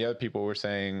 And then the other people were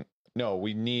saying, no,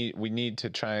 we need to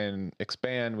try and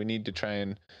expand. We need to try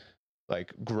and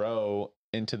like grow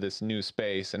into this new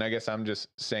space. And I guess I'm just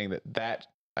saying that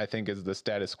I think is the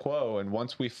status quo. And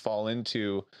once we fall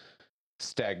into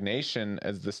stagnation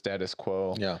as the status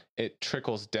quo, it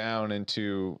trickles down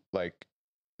into like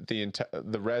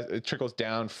it trickles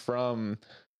down from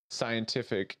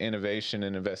scientific innovation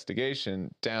and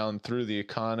investigation down through the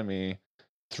economy,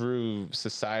 through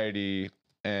society,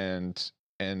 and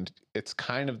it's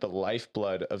kind of the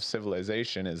lifeblood of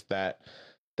civilization is that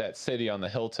city on the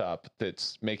hilltop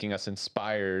that's making us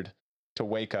inspired to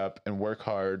wake up and work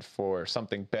hard for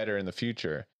something better in the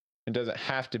future. It doesn't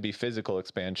have to be physical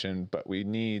expansion, but we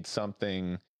need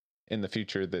something in the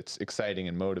future that's exciting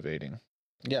and motivating.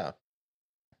 Yeah.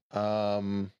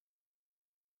 I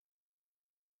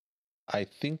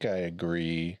think I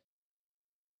agree,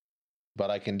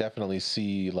 but I can definitely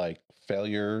see like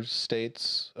failure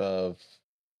states of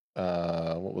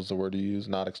what was the word you used?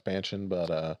 Not expansion,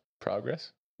 but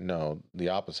progress? No, the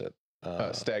opposite.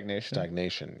 Stagnation.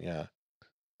 Stagnation, yeah.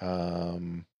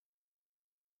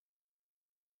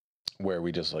 Where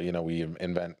we just we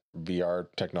invent VR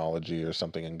technology or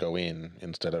something and go in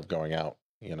instead of going out,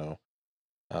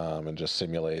 and just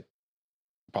simulate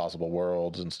possible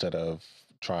worlds instead of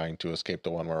trying to escape the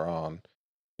one we're on,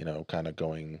 kind of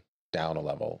going down a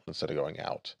level instead of going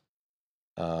out.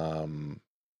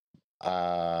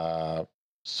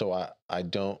 So I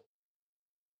don't,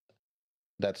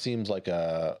 that seems like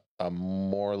a a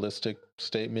moralistic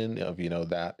statement of,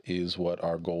 that is what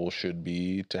our goal should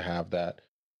be, to have that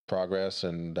progress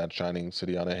and that shining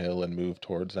city on a hill and move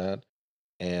towards that.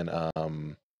 And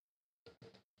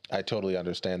I totally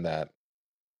understand that.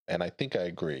 And I think I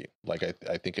agree. Like,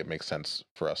 I think it makes sense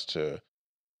for us to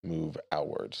move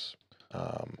outwards.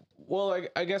 Well,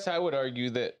 I guess I would argue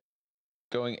that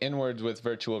going inwards with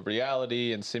virtual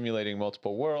reality and simulating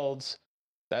multiple worlds,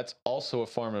 that's also a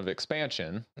form of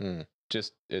expansion.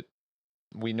 Just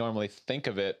we normally think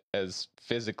of it as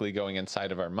physically going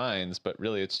inside of our minds, but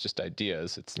really it's just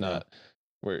ideas. It's not.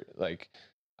 We're like,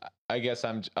 I guess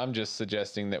I'm just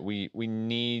suggesting that we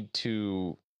need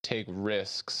to take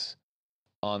risks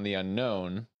on the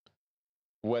unknown,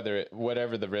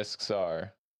 whatever the risks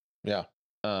are. Yeah.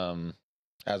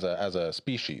 As a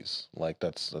species, like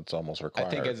that's almost required. I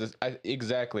think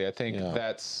exactly. I think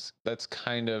that's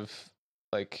kind of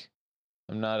like,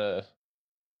 I'm not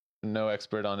no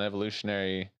expert on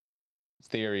evolutionary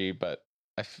theory, but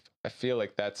I feel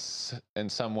like that's in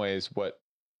some ways what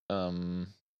now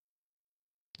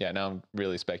I'm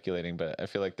really speculating, but I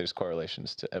feel like there's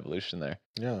correlations to evolution there.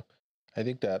 Yeah. I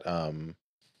think that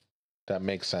that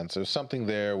makes sense. There's something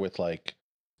there with like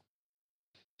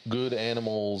good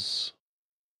animals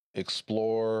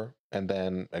explore and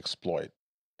then exploit.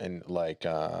 And like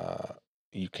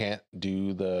you can't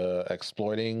do the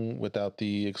exploiting without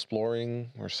the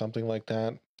exploring or something like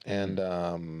that.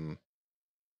 And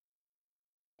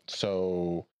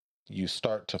so you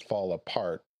start to fall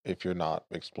apart if you're not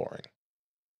exploring.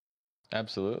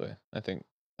 Absolutely. I think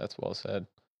that's well said.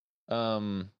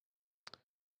 What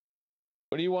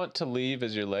do you want to leave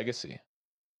as your legacy?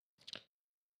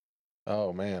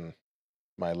 Oh man,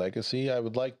 my legacy. I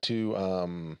would like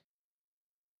to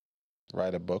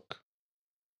write a book,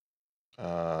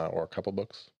 or a couple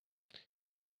books,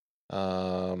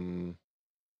 and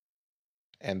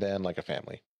then like a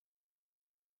family.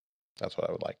 That's what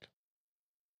I would like.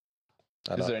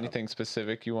 Is there anything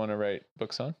specific you want to write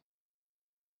books on?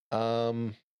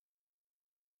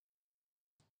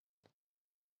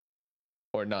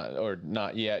 Or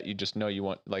not yet. You just know you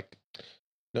want, like.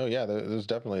 No, yeah, there's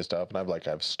definitely stuff, and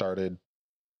I've started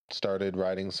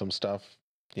writing some stuff.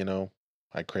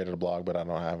 I created a blog, but I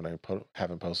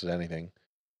haven't posted anything.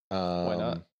 Why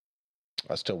not?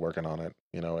 I'm still working on it.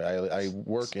 I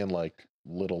work in like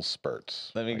little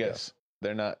spurts. Let me guess.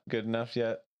 They're not good enough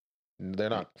yet. They're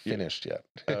not finished yet.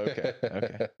 Oh, okay.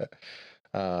 Okay.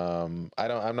 I'm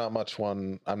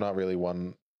not really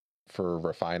one for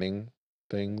refining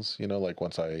things. Like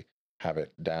once I have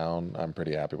it down, I'm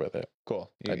pretty happy with it.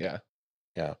 Cool. Yeah.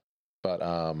 But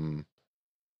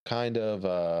kind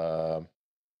of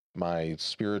my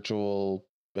spiritual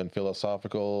and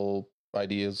philosophical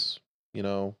ideas. We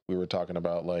were talking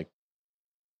about like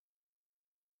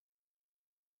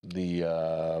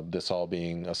this all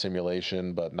being a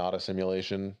simulation but not a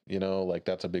simulation, like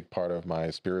that's a big part of my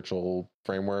spiritual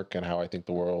framework and how I think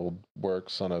the world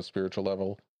works on a spiritual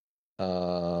level.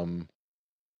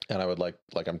 And I would like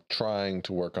I'm trying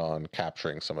to work on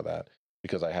capturing some of that,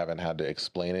 because I haven't had to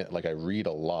explain it. Like I read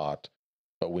a lot,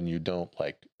 but when you don't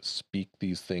like speak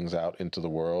these things out into the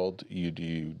world,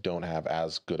 you don't have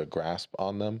as good a grasp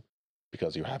on them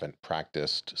because you haven't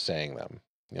practiced saying them.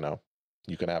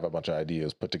 You can have a bunch of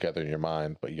ideas put together in your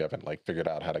mind, but you haven't like figured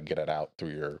out how to get it out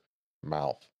through your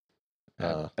mouth.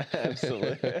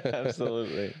 Absolutely.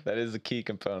 Absolutely. That is a key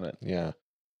component. Yeah.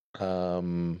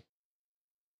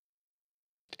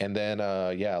 And then,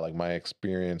 like my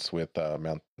experience with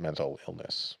mental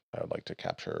illness, I would like to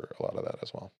capture a lot of that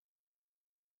as well.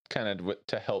 Kind of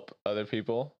to help other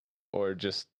people, or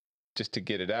just to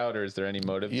get it out, or is there any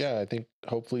motive? Yeah, I think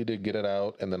hopefully to get it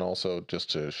out, and then also just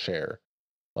to share.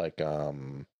 Like,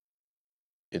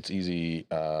 it's easy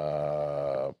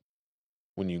when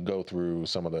you go through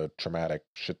some of the traumatic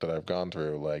shit that I've gone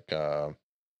through, like to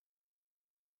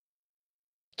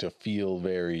feel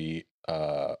very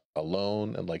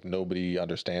alone and like nobody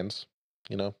understands,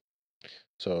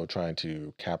 So trying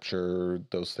to capture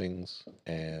those things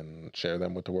and share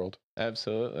them with the world.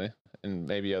 Absolutely. And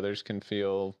maybe others can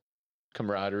feel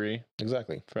camaraderie.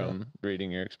 Exactly. From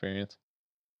reading your experience.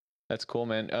 That's cool,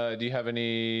 man. Do you have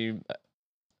any,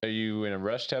 are you in a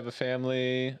rush to have a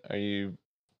family? Are you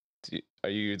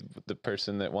the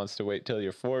person that wants to wait till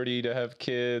you're 40 to have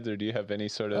kids, or do you have any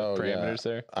sort of parameters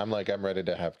there? I'm ready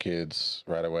to have kids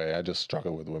right away. I just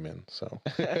struggle with women, so.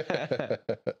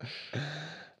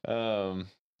 Well,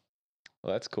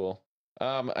 that's cool.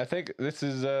 I think this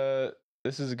is a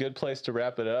good place to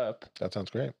wrap it up. That sounds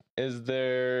great. Is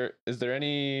there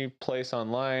any place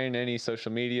online, any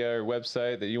social media or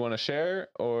website that you want to share,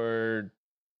 or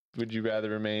would you rather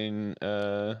remain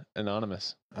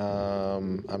anonymous?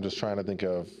 I'm just trying to think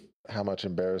of how much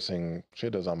embarrassing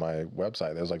shit is on my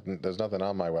website. There's nothing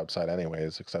on my website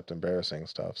anyways except embarrassing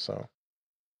stuff. So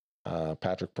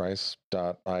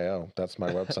patrickprice.io. That's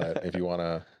my website. If you want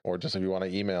to, or just if you want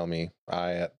to email me,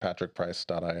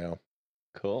 I@patrickprice.io.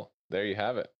 Cool. There you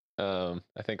have it. I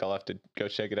think I'll have to go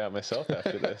check it out myself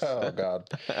after this. Oh God.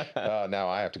 Now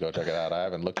I have to go check it out. I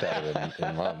haven't looked at it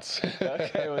in months.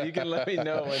 Okay. Well, you can let me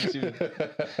know once you,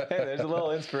 hey, there's a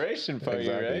little inspiration for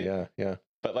you, right? Yeah. Yeah.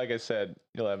 But like I said,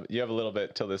 you have a little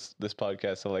bit till this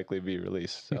podcast will likely be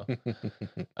released. So,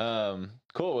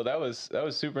 cool. Well, that was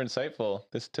super insightful.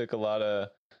 This took a lot of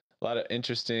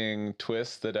interesting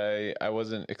twists that I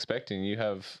wasn't expecting. You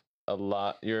have a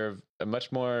lot. You're a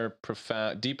much more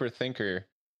profound, deeper thinker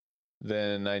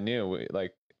than I knew.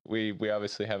 We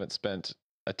obviously haven't spent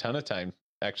a ton of time,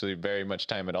 actually very much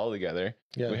time at all together.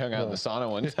 Yeah, we hung out in the sauna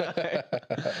one time.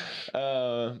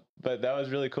 But that was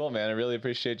really cool, man. I really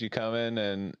appreciate you coming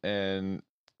and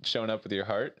showing up with your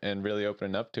heart and really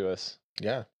opening up to us.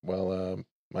 Yeah. Well,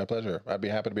 my pleasure. I'd be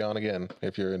happy to be on again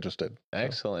if you're interested.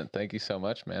 Excellent. Thank you so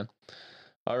much, man.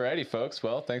 Alrighty, folks.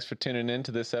 Well, thanks for tuning in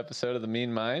to this episode of The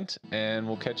Mean Mind, and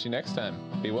we'll catch you next time.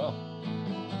 Be well.